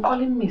have been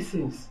calling me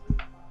since.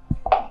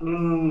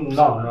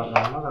 No,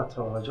 not at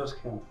all. I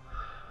just came.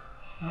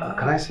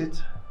 Can I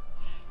sit?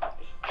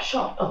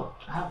 Sure. Oh,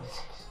 I have a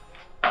seat.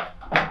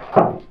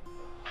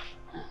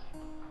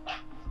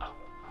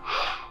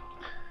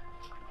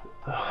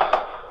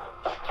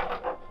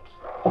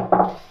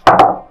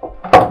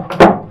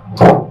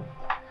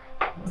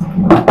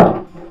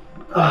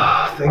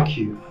 Thank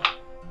you.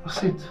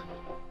 Sit.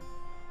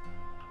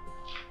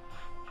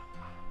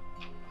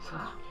 Sir,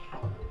 I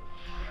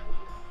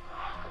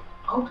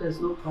hope there's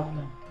no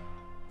problem.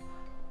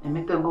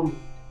 Edna,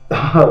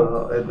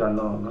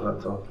 no, not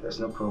at all. There's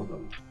no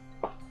problem.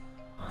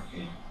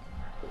 Okay.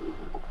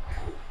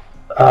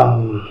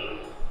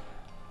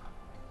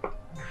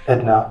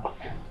 Edna.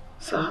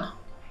 Sir?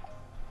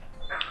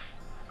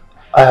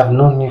 I have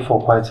known you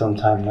for quite some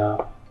time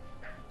now.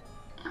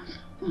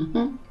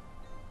 Mm-hmm.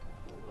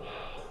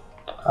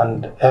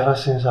 And ever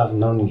since I've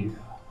known you,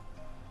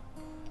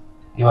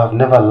 you have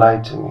never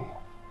lied to me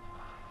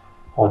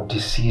or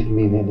deceived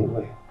me in any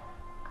way.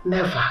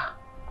 Never.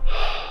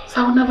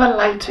 So I will never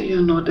lie to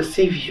you nor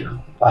deceive you.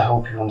 I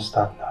hope you won't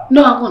start now.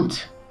 No, I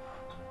won't.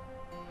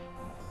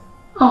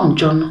 Oh,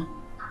 John.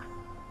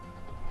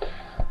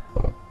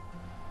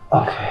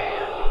 Okay.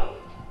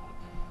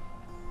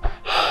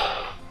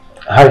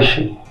 How is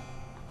she?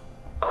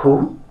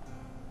 Who?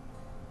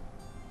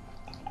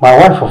 My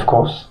wife, of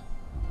course.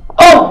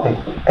 Oh! Hey,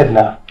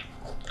 Edna,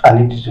 I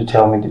need you to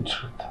tell me the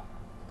truth.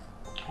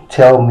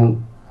 Tell me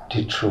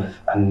the truth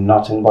and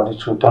nothing but the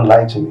truth. Don't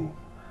lie to me.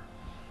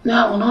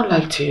 No, I will not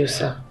lie to you,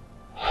 sir.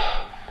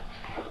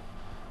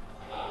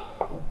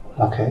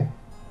 Okay.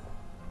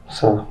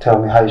 So,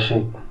 tell me, how is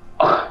she?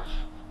 Oh.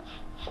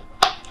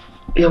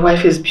 Your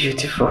wife is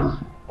beautiful.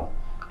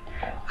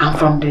 And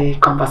from the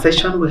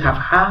conversation we have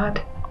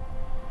had,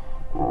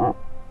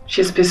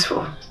 she's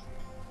peaceful.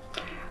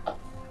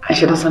 And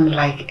she doesn't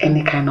like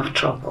any kind of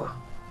trouble.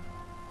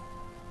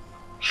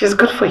 She's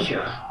good for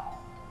you.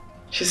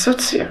 She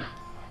suits you.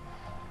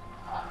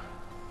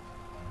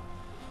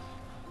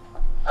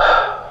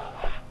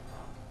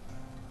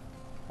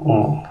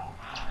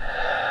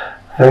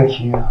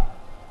 Thank you.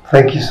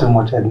 Thank you so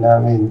much, Edna. I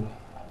mean,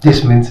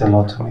 this means a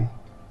lot to me.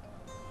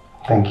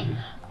 Thank you.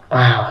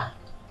 Wow.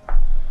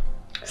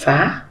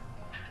 Sir?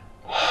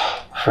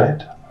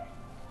 Fred.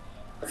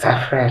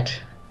 Sir Fred.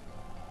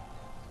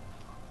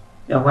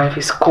 Your wife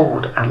is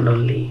cold and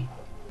lonely.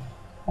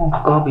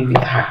 Go be with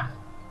her.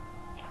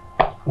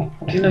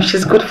 You know,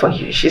 she's good for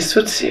you. She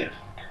suits you.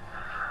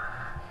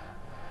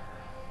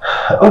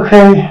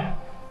 Okay.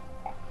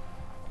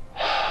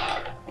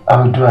 I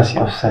will do as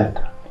you have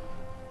said.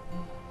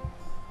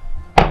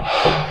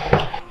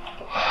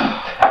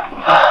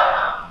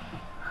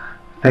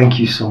 Thank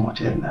you so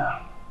much, Edna.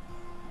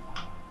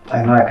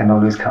 I know I can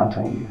always count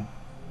on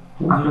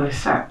you.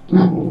 Always, sir.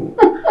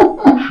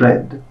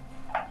 Fred.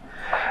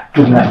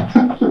 Good night.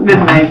 Good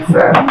night,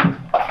 sir.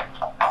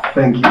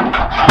 Thank you.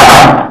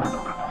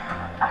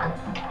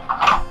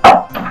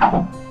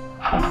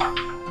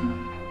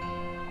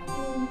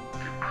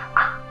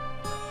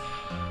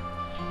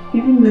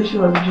 Even though she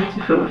was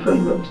beautiful before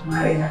you went to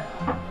marry her,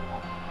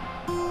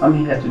 all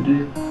you had to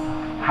do is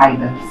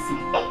hide and seek.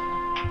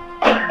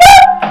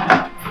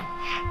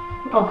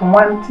 Of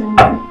wanting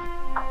me.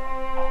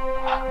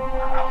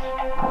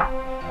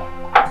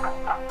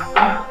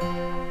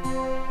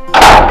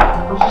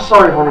 I'm so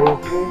sorry, honey,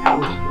 okay?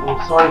 I'm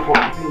sorry for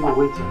keeping you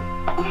waiting.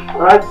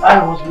 Alright, I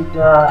was with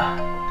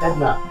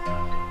Edna.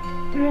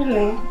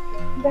 Really?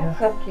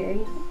 That's okay.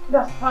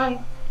 That's fine.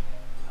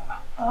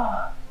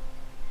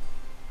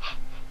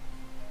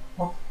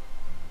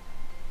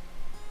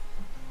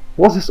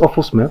 What's this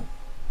awful smell?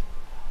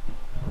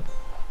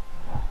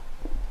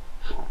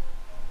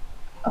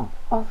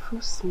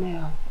 Awful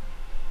smell.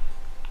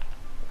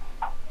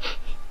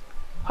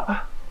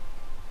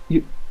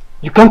 You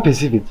can't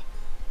perceive it.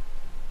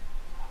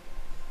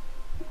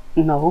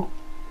 No.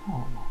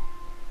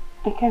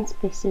 I can't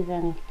perceive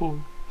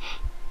anything.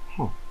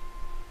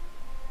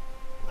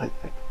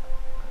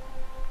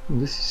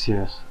 This is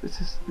serious.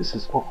 This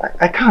is awful.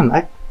 I can't.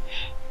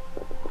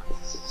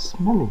 This is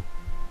smelling.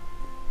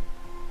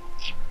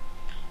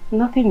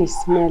 Nothing is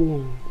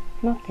smelling.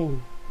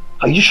 Nothing.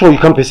 Are you sure you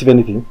can't perceive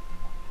anything?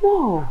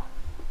 No.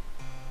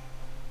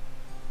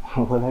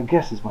 Well, I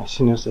guess it's my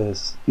senior's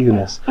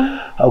illness.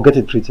 I'll get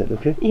it treated,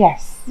 okay?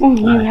 Yes,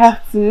 you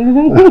have to.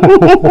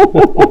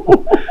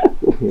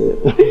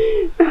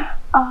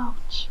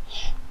 Ouch.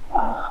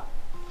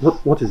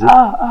 What is it?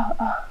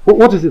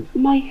 What is it?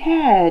 My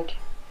head.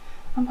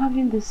 I'm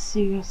having this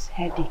serious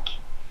headache.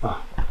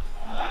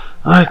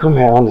 Alright, come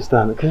here, I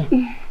understand, okay?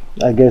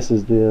 I guess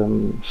it's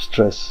the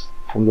stress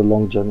from the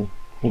long journey.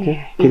 Okay?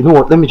 Yeah. Okay, you know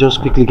what? Let me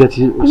just quickly get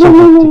you No,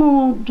 something.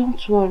 no,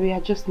 don't worry. I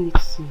just need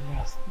some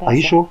rest. Are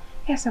you sure?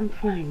 Yes, I'm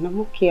fine. I'm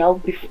okay. I'll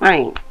be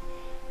fine.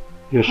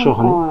 You're sure,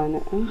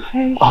 honey? I'm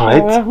very sure.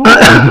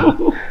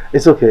 Alright.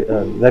 It's okay.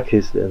 In that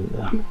case,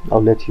 then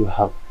I'll let you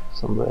have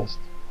some rest.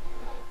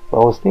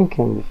 But I was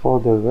thinking before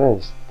the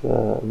rest,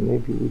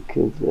 maybe we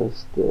could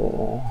just,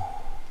 you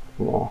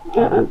know.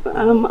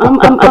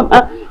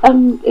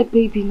 A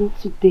baby, not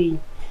today.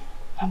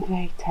 I'm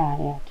very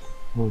tired.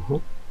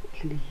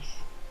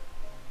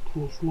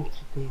 Please, not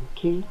today,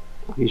 okay?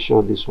 Are you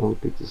sure this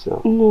won't repeat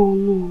itself?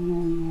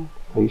 No.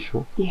 Are you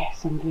sure?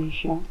 Yes, I'm very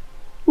sure.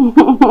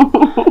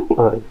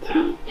 Alright.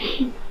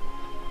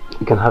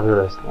 You can have your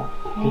rest now.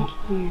 Thank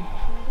you.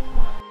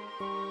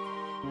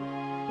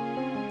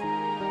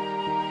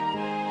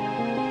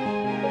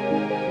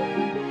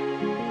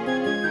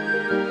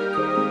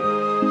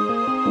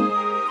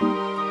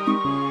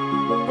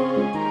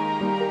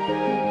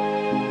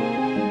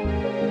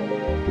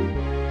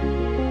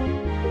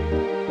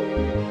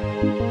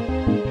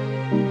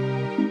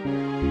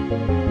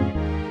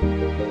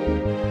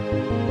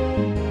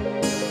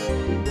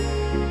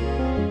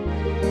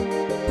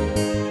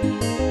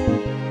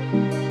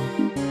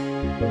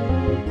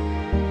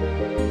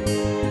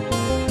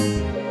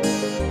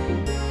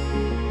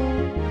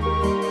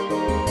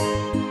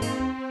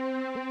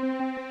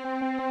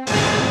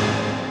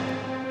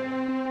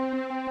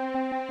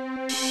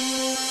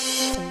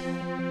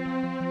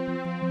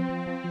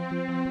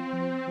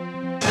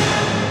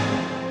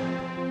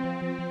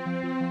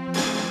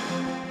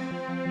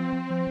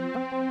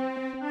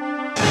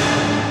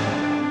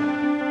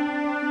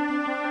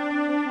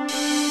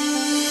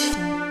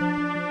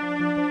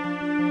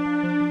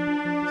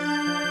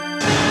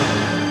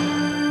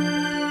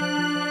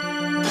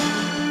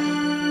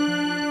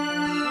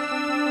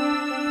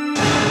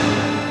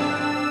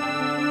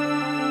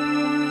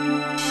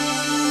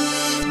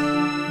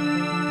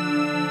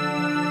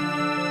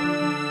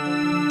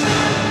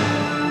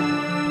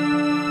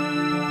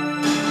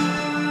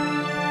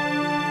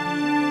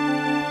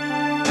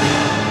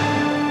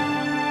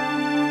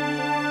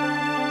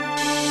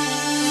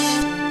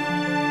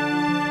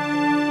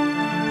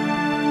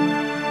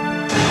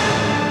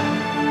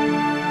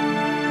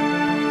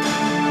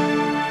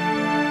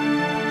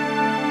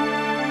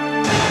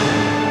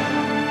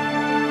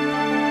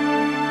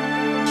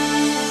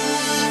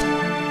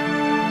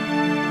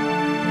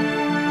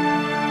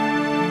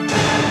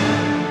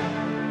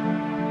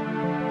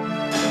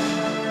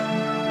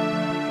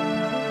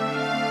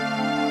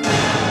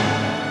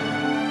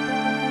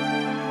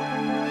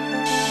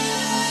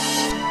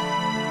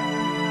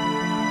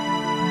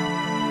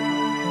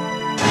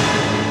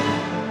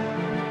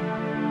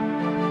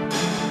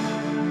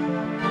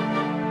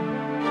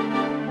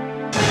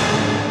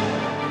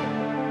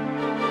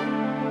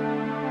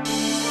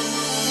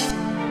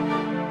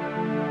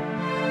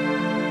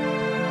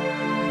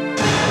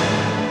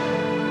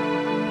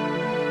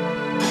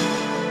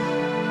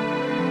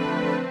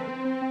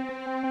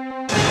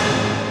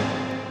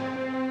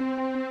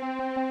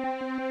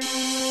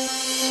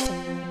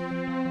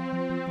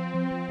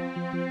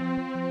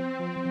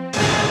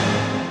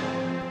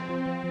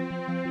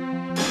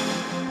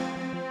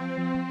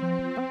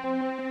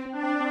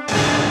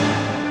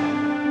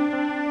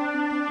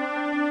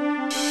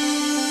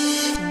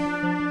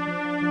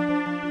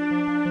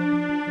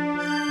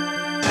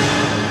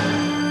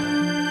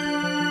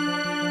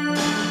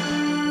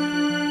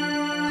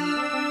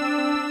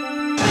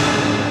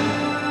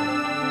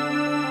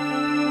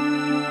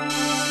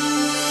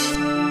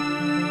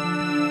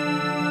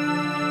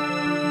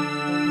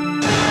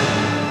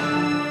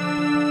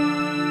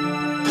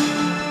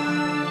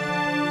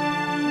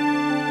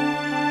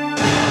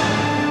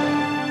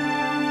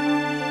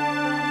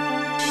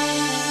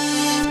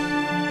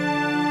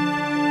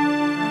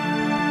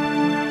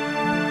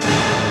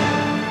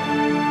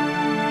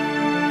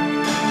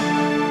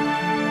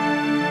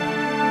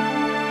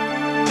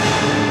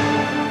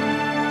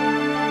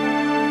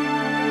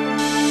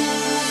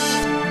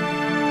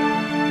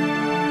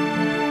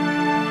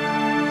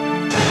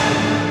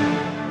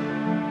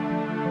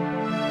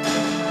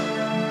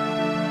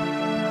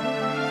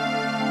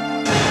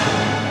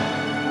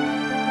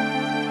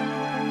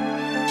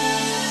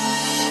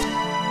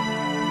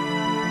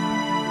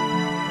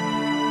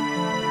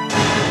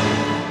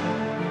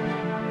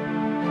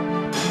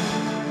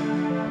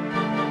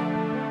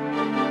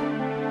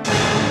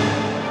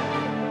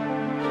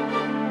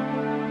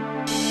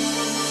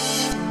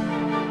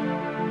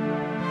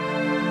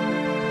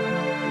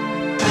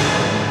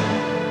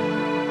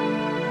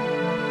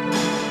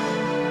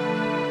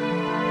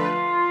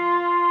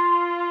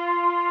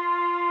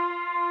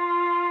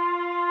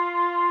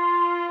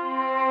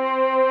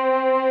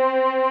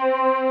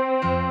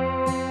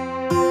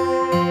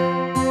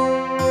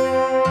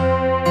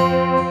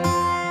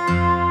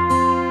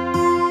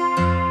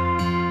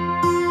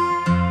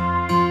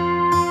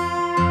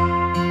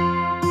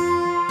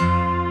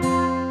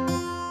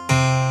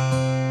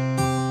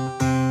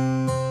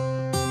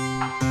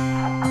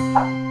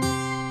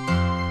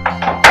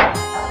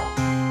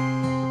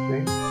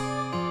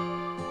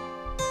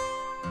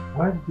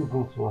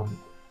 go to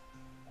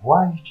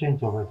why you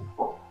changed already?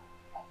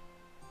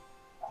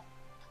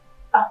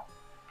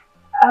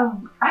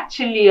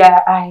 Actually,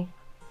 I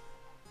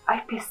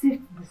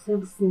perceived the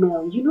same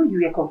smell. You know,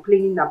 you were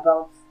complaining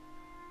about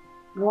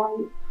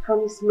one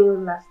funny smell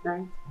last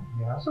night.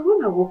 Yeah. So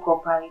when I woke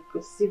up, I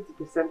perceived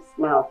the same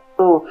smell.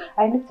 So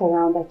I looked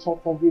around, I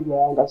checked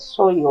everywhere, and I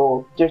saw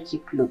your dirty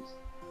clothes.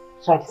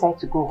 So I decided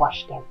to go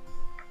wash them.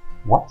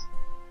 What?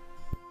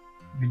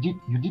 You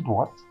did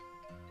what?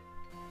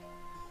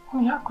 I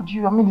mean, how could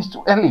you? I mean, it's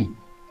too early.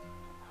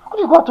 How could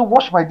you go out to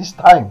wash by this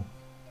time?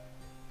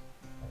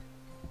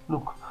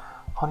 Look,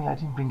 honey, I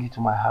didn't bring you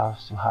to my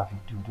house to have you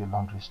do the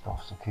laundry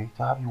stuffs, okay?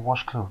 To have you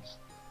wash clothes.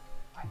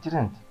 I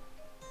didn't.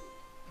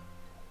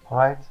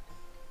 Alright?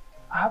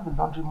 I have a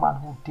laundryman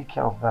who will take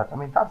care of that. I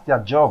mean, that's their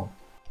job.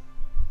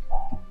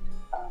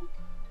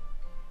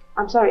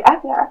 I'm sorry, I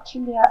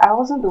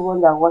wasn't the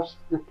one that washed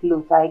the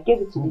clothes. I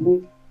gave it to the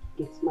new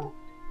Gateman.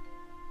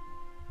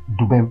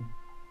 Dubem?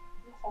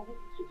 Yes, I gave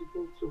it to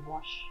Dubem to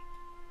wash.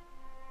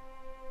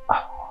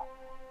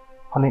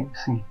 Honey,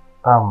 see,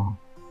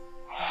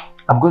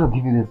 I'm going to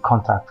give you the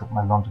contact of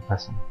my laundry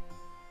person.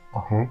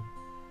 Okay?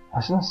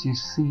 As soon as you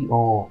see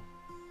or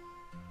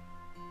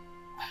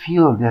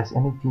feel there's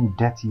anything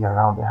dirty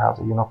around the house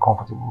that you're not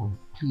comfortable with,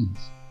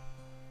 please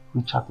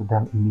reach out to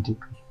them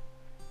immediately.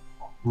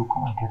 You'll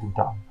come and get it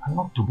done. I'm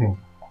not Dubem,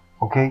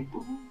 okay?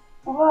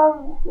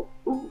 Well,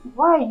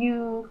 why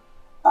you...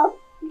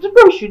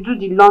 Dubem should do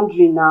the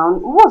laundry now.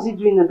 What's he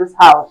doing in this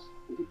house?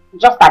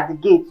 Just at the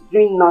gate,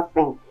 doing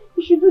nothing.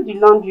 He should do the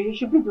laundry. He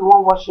should be the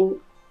one washing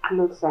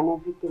clothes and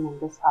everything in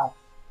this house.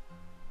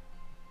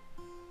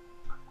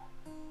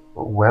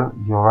 Well,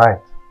 you're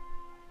right.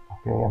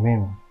 Okay, I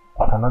mean,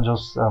 I cannot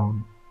just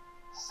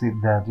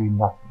sit there doing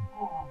nothing.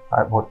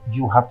 Right, but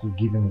you have to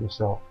give him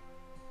yourself.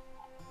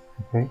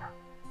 Okay?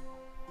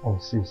 I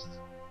insist.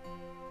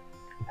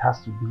 It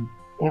has to be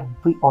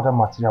every other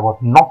material,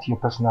 but not your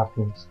personal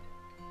things.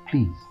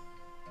 Please,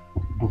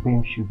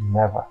 Dubem should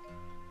never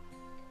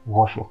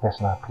wash your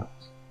personal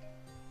clothes.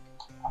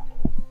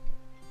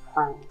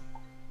 Fine.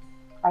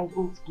 I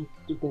won't give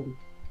Dubem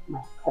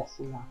my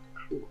personal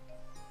clothes.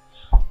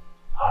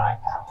 Alright.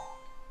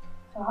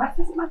 So what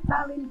is my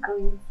darling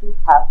going to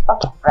have for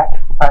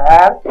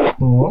breakfast?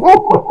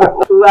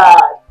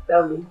 What?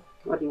 Tell me.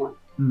 What do you want?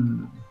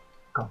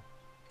 Come.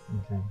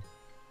 Okay.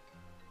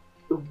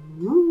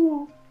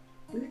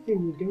 Listen,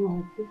 you don't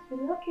want this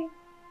food? Okay.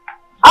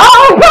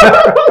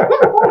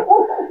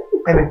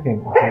 Anything,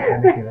 okay,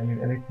 anything. I mean,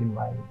 anything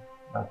my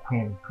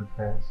queen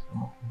prepares.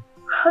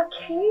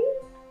 Okay.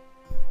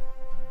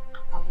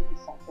 I'll give you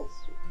something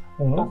sweet.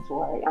 Don't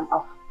worry, I'm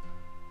off.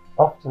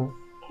 Off to?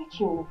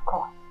 Kitchen, of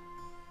course.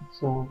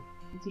 So?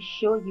 To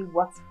show you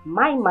what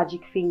my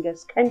magic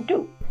fingers can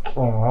do.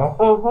 Come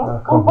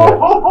here.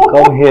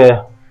 Come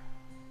here.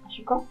 I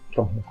should come?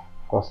 Come here.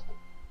 First.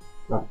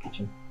 Not the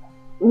kitchen.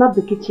 Not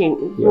the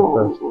kitchen. Yeah,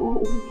 no.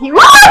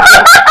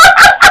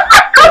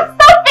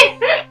 Stop it!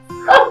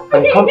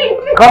 Stop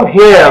it! Come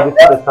here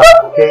before the start,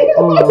 okay?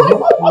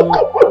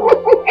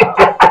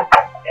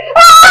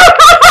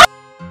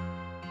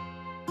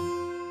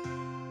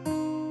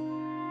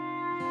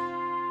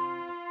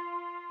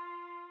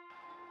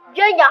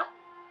 Junior,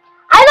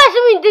 I don't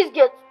see me in this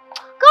gate.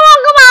 Come on,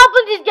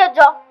 open this gate,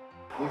 Joe.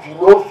 If you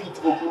don't fit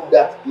open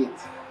that gate,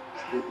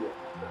 stay there.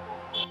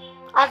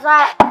 As I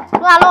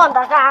don't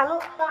understand. I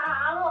don't.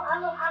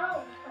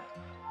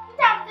 You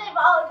can't say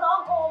about it,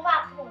 don't go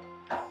back home.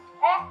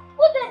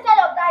 Who's the tell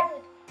of that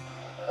gate?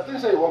 I think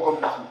so you won't come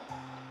to me.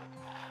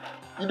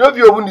 You don't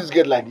fit open this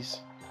gate like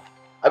this.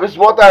 I mean,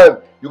 small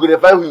time, you're going to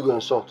find who you're going to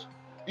insult.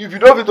 If you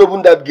don't fit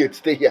open that gate,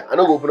 stay here. I'm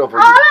not going to open up for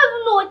you. I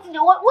don't even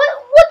know what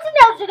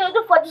else should they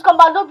do for this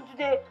compound? Don't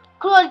be the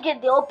close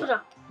gate, they open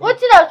up.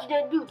 What else should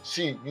they do?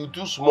 See, you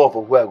too small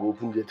for where I go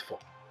open gate for.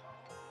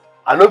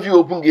 I know if you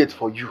open gate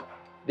for you.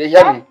 They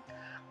hear me?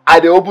 I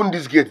they open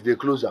this gate, they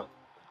close them.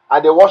 I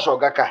they wash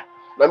Ogaka.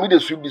 Now me they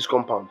sweep this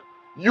compound.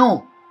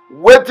 You,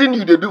 waiting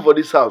you they do for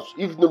this house,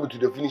 if nobody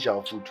to finish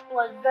our food. It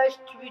was very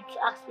stupid to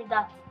ask me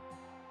that.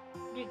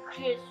 The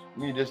crazy.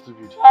 Me, they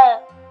stupid.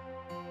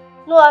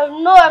 No, I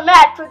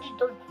told you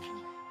don't do it.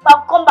 If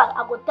I come back,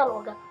 I go tell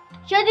Oga.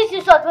 Share this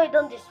insult where you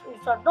don't this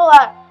insult. Don't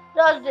worry.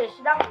 Just this.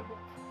 That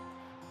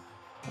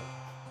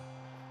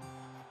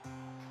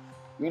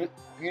will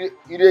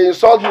You they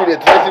insult me, they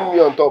threaten me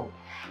on top.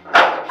 I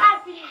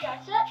finish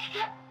that.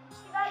 Shut.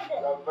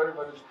 I'm very,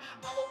 very stupid.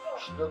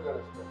 You don't get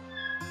respect.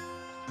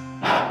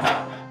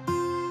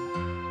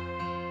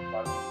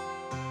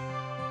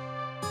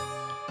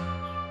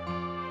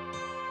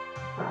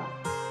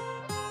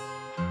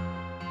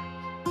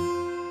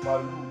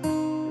 Balu, they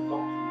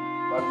talk to me.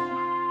 Balu.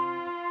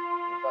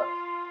 In fact,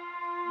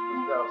 you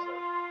will stay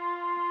outside.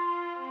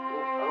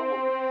 I don't want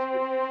to be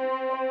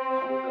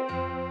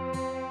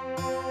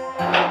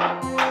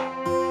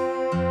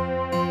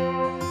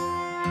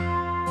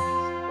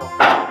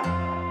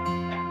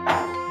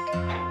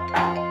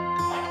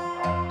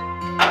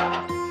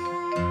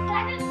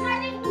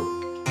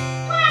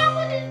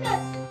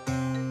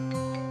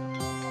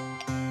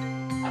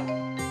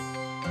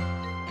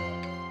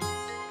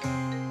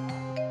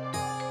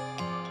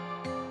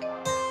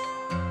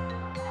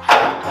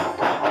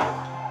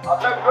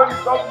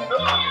stop me.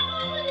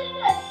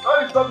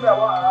 Don't stop me. I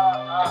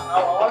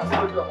want to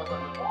go to your hotel.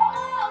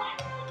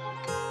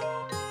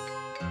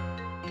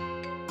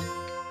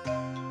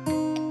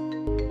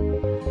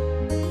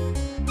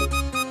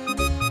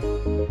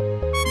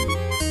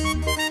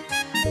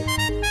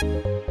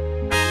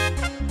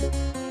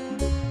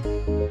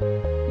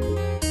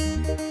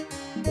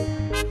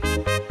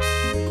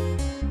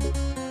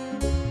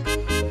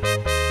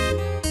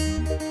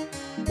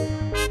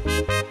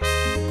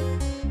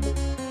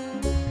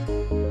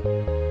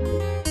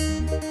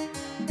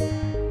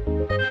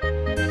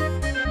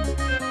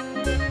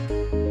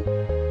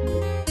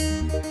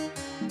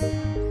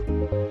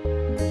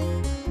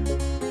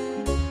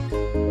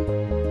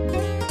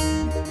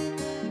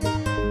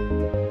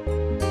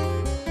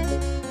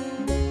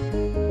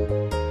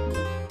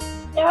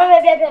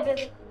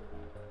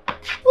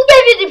 Who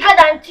gave you the bread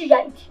and tea you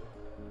eat?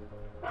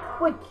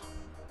 Wait,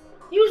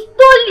 you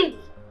stole it.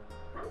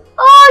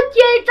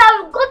 Okay, it has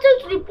gotten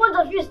to the point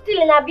of you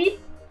stealing, Abby.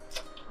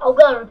 I'll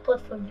go and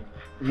report for you.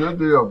 Is that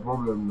your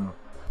problem now?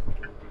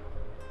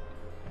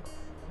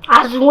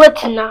 I've been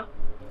waiting now.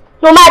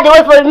 No matter the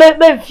way for you, let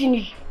me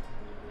finish.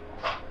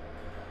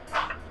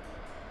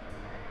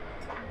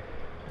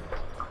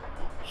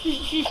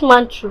 She's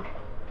man true.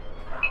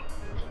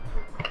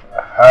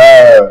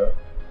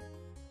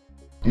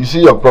 You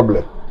see your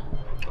problem.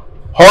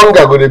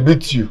 Hunger gonna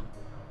beat you.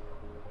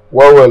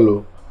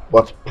 Well,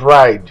 but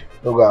pride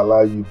not gonna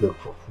allow you beg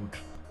for food.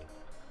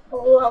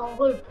 Oh, I'm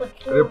going to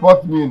report you.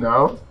 Report me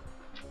now.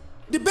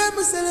 The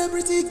baby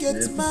celebrity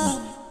gets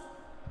man.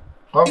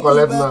 Come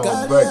collect now,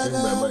 I'll try to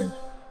change my mind.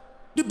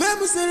 The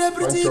baby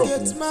celebrity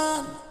gets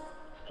man.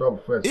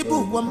 Chop first.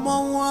 People want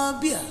more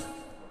beer.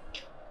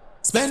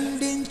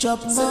 Spending chop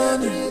money.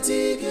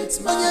 Celebrity gets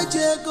man.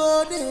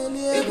 Go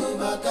daily.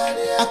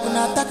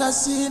 Akuna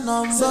takasi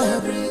number.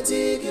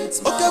 Celebrity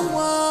gets man. Okay,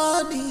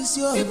 one is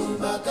your.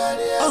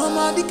 Oh,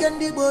 man, the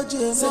candy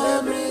boje.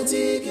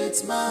 Celebrity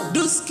gets man.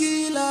 Do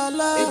skill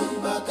ala.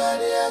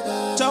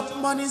 Chop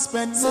money,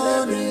 spend money.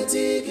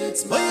 Celebrity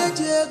gets man.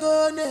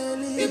 Go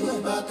daily.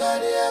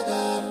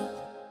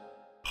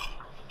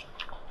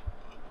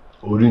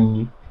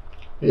 Orini.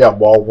 Yeah,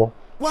 bawo.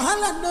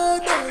 Wahala no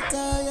dey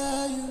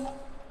tire you.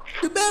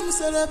 The baby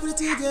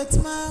celebrity gets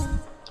man.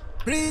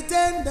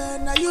 Pretender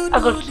now you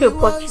do the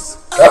voice.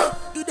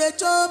 Do the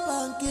chop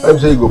and kill. I'm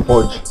saying you go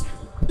purge.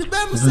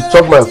 If you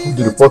chop my food,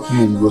 you report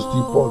me, you go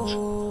still purge.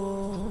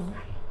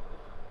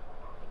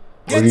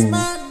 Gets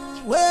man,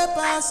 way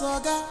pass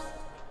oga.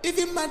 If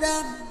you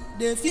madam,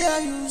 they fear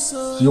you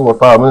so. See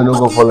what I'm going to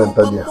go fall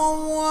enter there.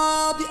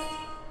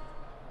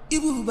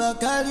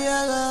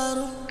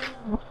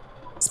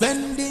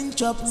 Spending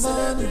chop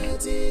money.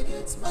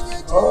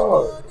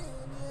 Oh.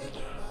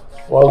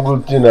 One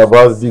good thing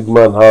about big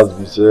man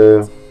house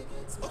is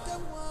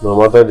no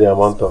matter the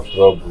amount of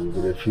trouble, you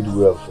gonna feed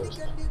well first.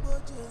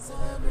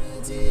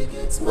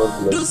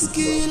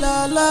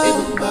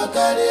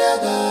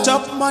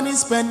 Chop money,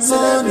 spend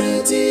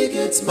money.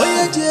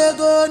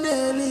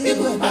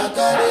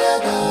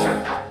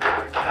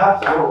 I have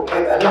to go,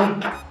 okay? I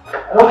don't think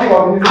I'll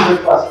be able to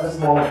breakfast this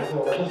morning, so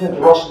I just need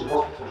to rush to the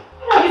hospital.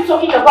 What are you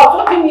talking about?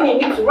 What do you mean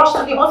you need to rush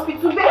to the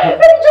hospital? Baby,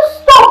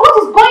 just stop. What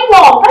is going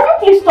on? Can you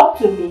please talk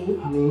to me?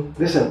 Honey,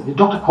 listen, the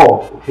doctor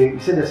called, okay? He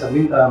said there's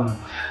been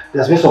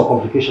some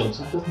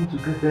complications. I just need to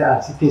get there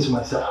and see things for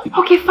myself.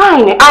 Okay,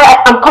 fine.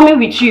 I'm coming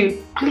with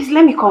you. Please,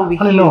 let me come with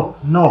Honey, you.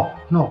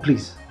 no,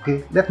 please.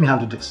 Okay, let me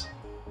handle this.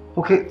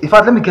 Okay, in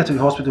fact, let me get to the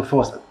hospital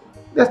first.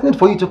 There's need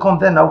for you to come,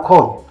 then I'll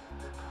call you.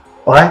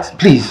 Alright,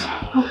 please.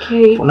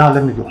 Okay. For now,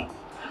 let me go.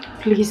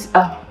 Please,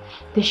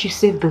 they should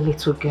save the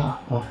little girl.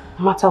 Oh.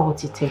 No matter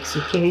what it takes,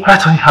 okay?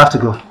 Alright, honey, I have to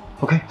go.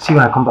 Okay, see you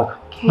when I come back.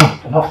 Okay. No,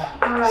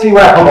 enough. Right. See you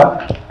when I come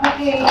back.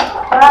 Okay,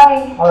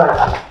 bye. Alright.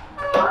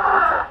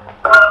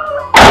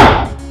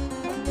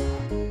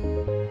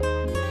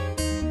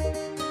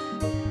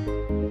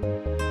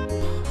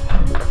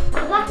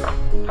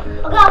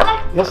 Okay.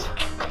 Yes?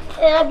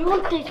 You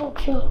want to take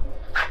something?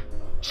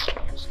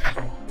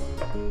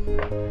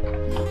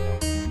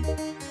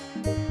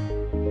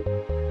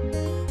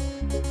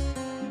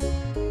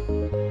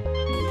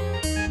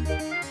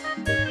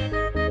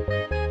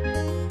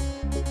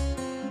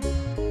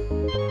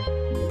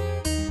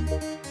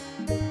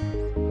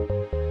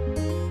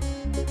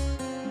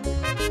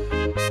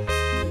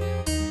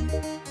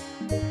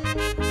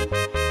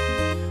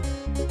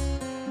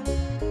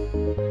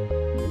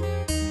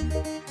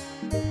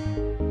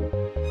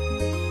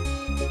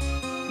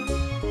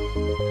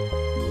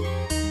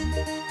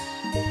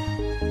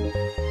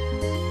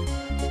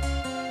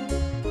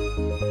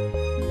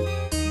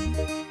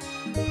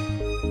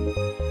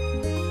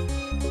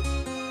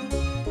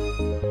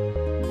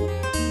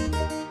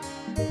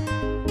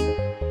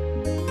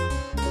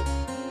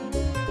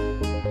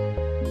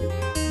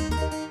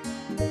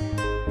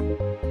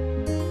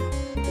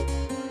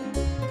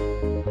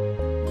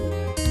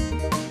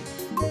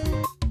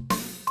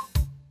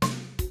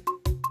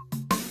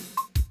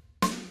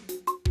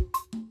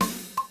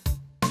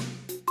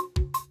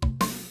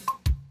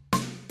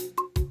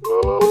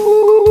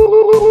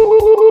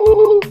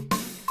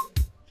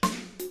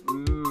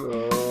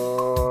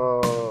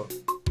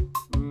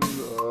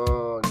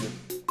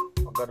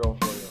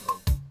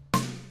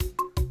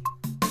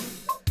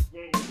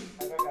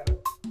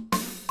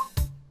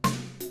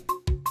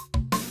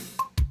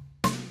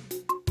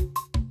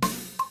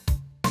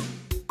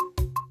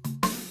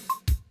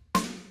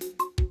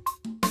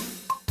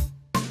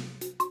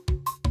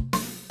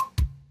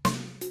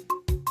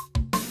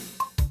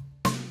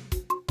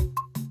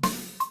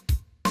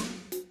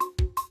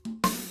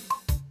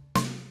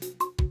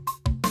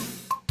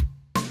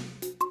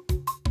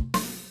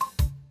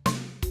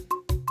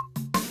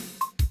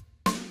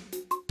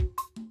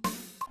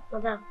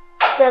 Madam,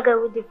 that guy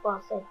with the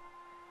person.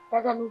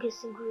 That guy don't get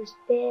single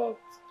respect.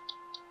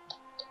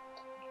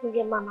 Don't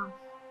get manners.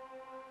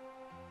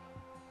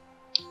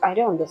 I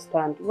don't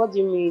understand. What do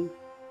you mean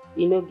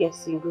you don't get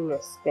single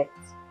respect?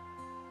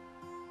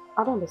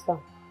 I don't understand.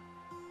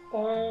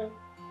 Then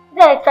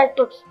I try to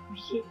talk to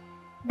you. See,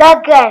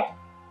 that guy,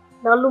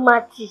 now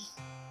lumatis.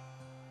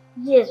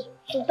 Yes,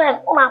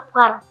 sometimes my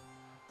para.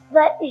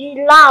 That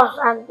he laughs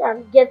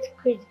and gets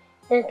crazy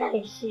anytime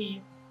he sees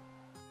you.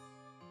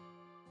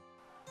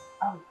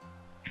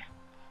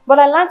 But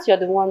I learned you're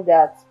the one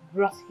that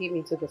brought him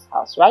into this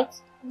house, right?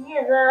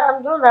 Yes,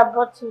 I'm the one that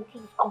brought him to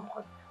this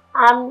compound.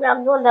 I'm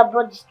the one that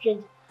brought this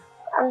stranger.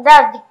 And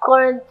that's the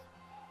current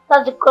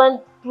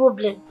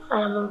problem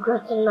I am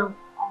regretting now.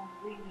 Oh,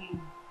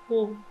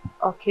 really?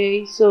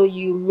 Okay, so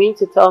you mean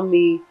to tell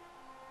me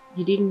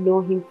you didn't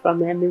know him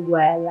from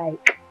anywhere,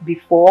 like,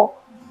 before?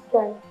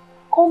 Then,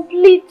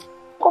 complete,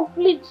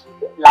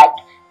 like,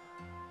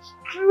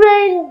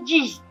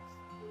 strangest.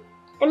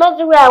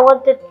 Imagine where I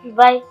wanted to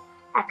buy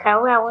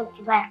akara, where I want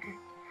to buy akara.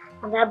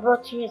 And I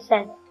brought you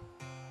inside.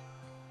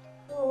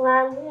 So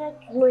I'm here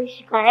to know if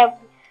you can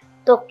help me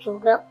talk to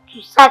him,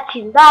 to sack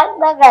him.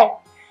 That guy.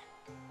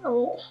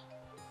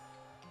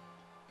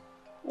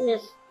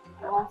 Yes.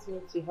 I want me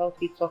to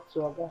help you talk to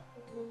Oga.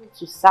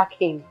 To sack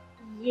him?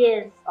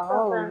 Yes.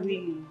 Oh,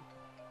 really?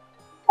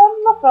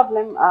 No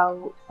problem.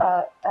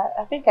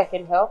 I think I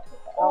can help.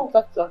 I'll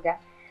talk to Oga.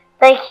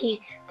 Thank you,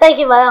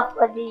 madam,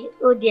 for the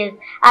audience.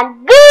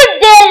 And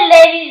good day,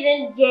 ladies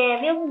and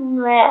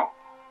gentlemen.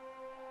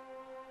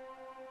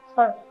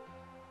 Sorry.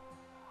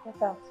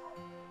 Get out.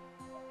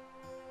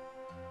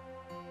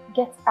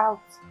 Get out.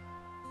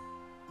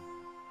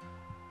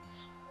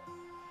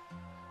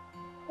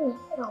 No,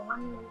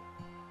 1 minute.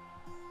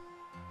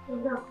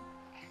 No,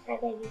 that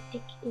I will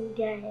take in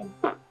their hand.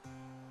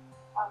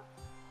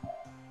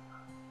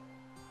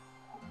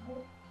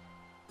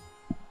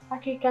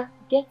 Akika,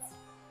 get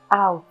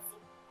out.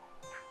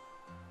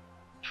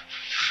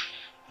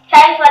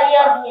 Thanks for the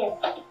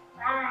audience.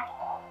 Bye.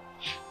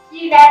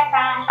 See you next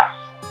time.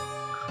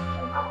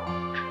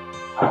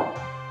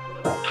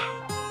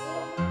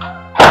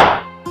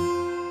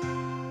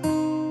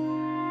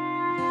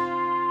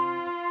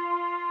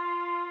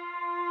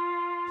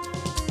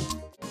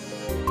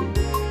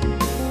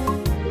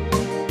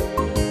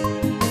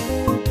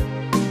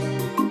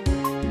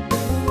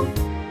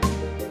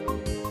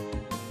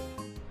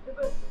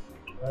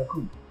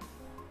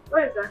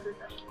 Where is that?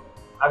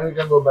 I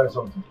can go buy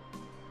something.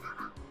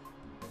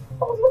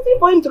 I was waiting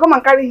for him to come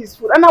and carry his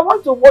food, and I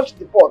want to wash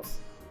the pots.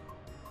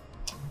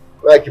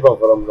 Where I keep on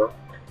for them now?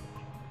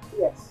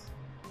 Yes.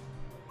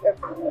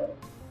 Careful.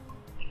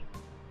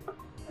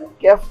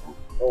 Careful.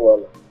 Oh,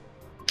 well.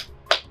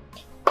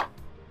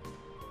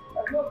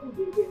 There's no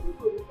food again,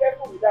 so be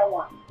careful with that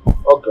one.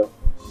 Okay.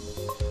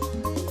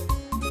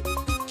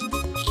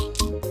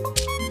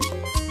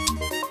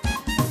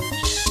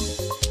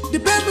 The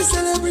baby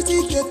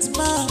celebrity gets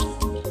mad.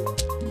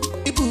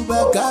 Ibu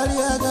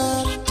Bakariaga.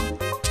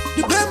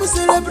 The baby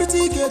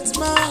celebrity gets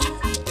mad.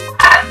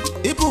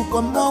 Ibu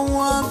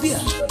Kwamawambia.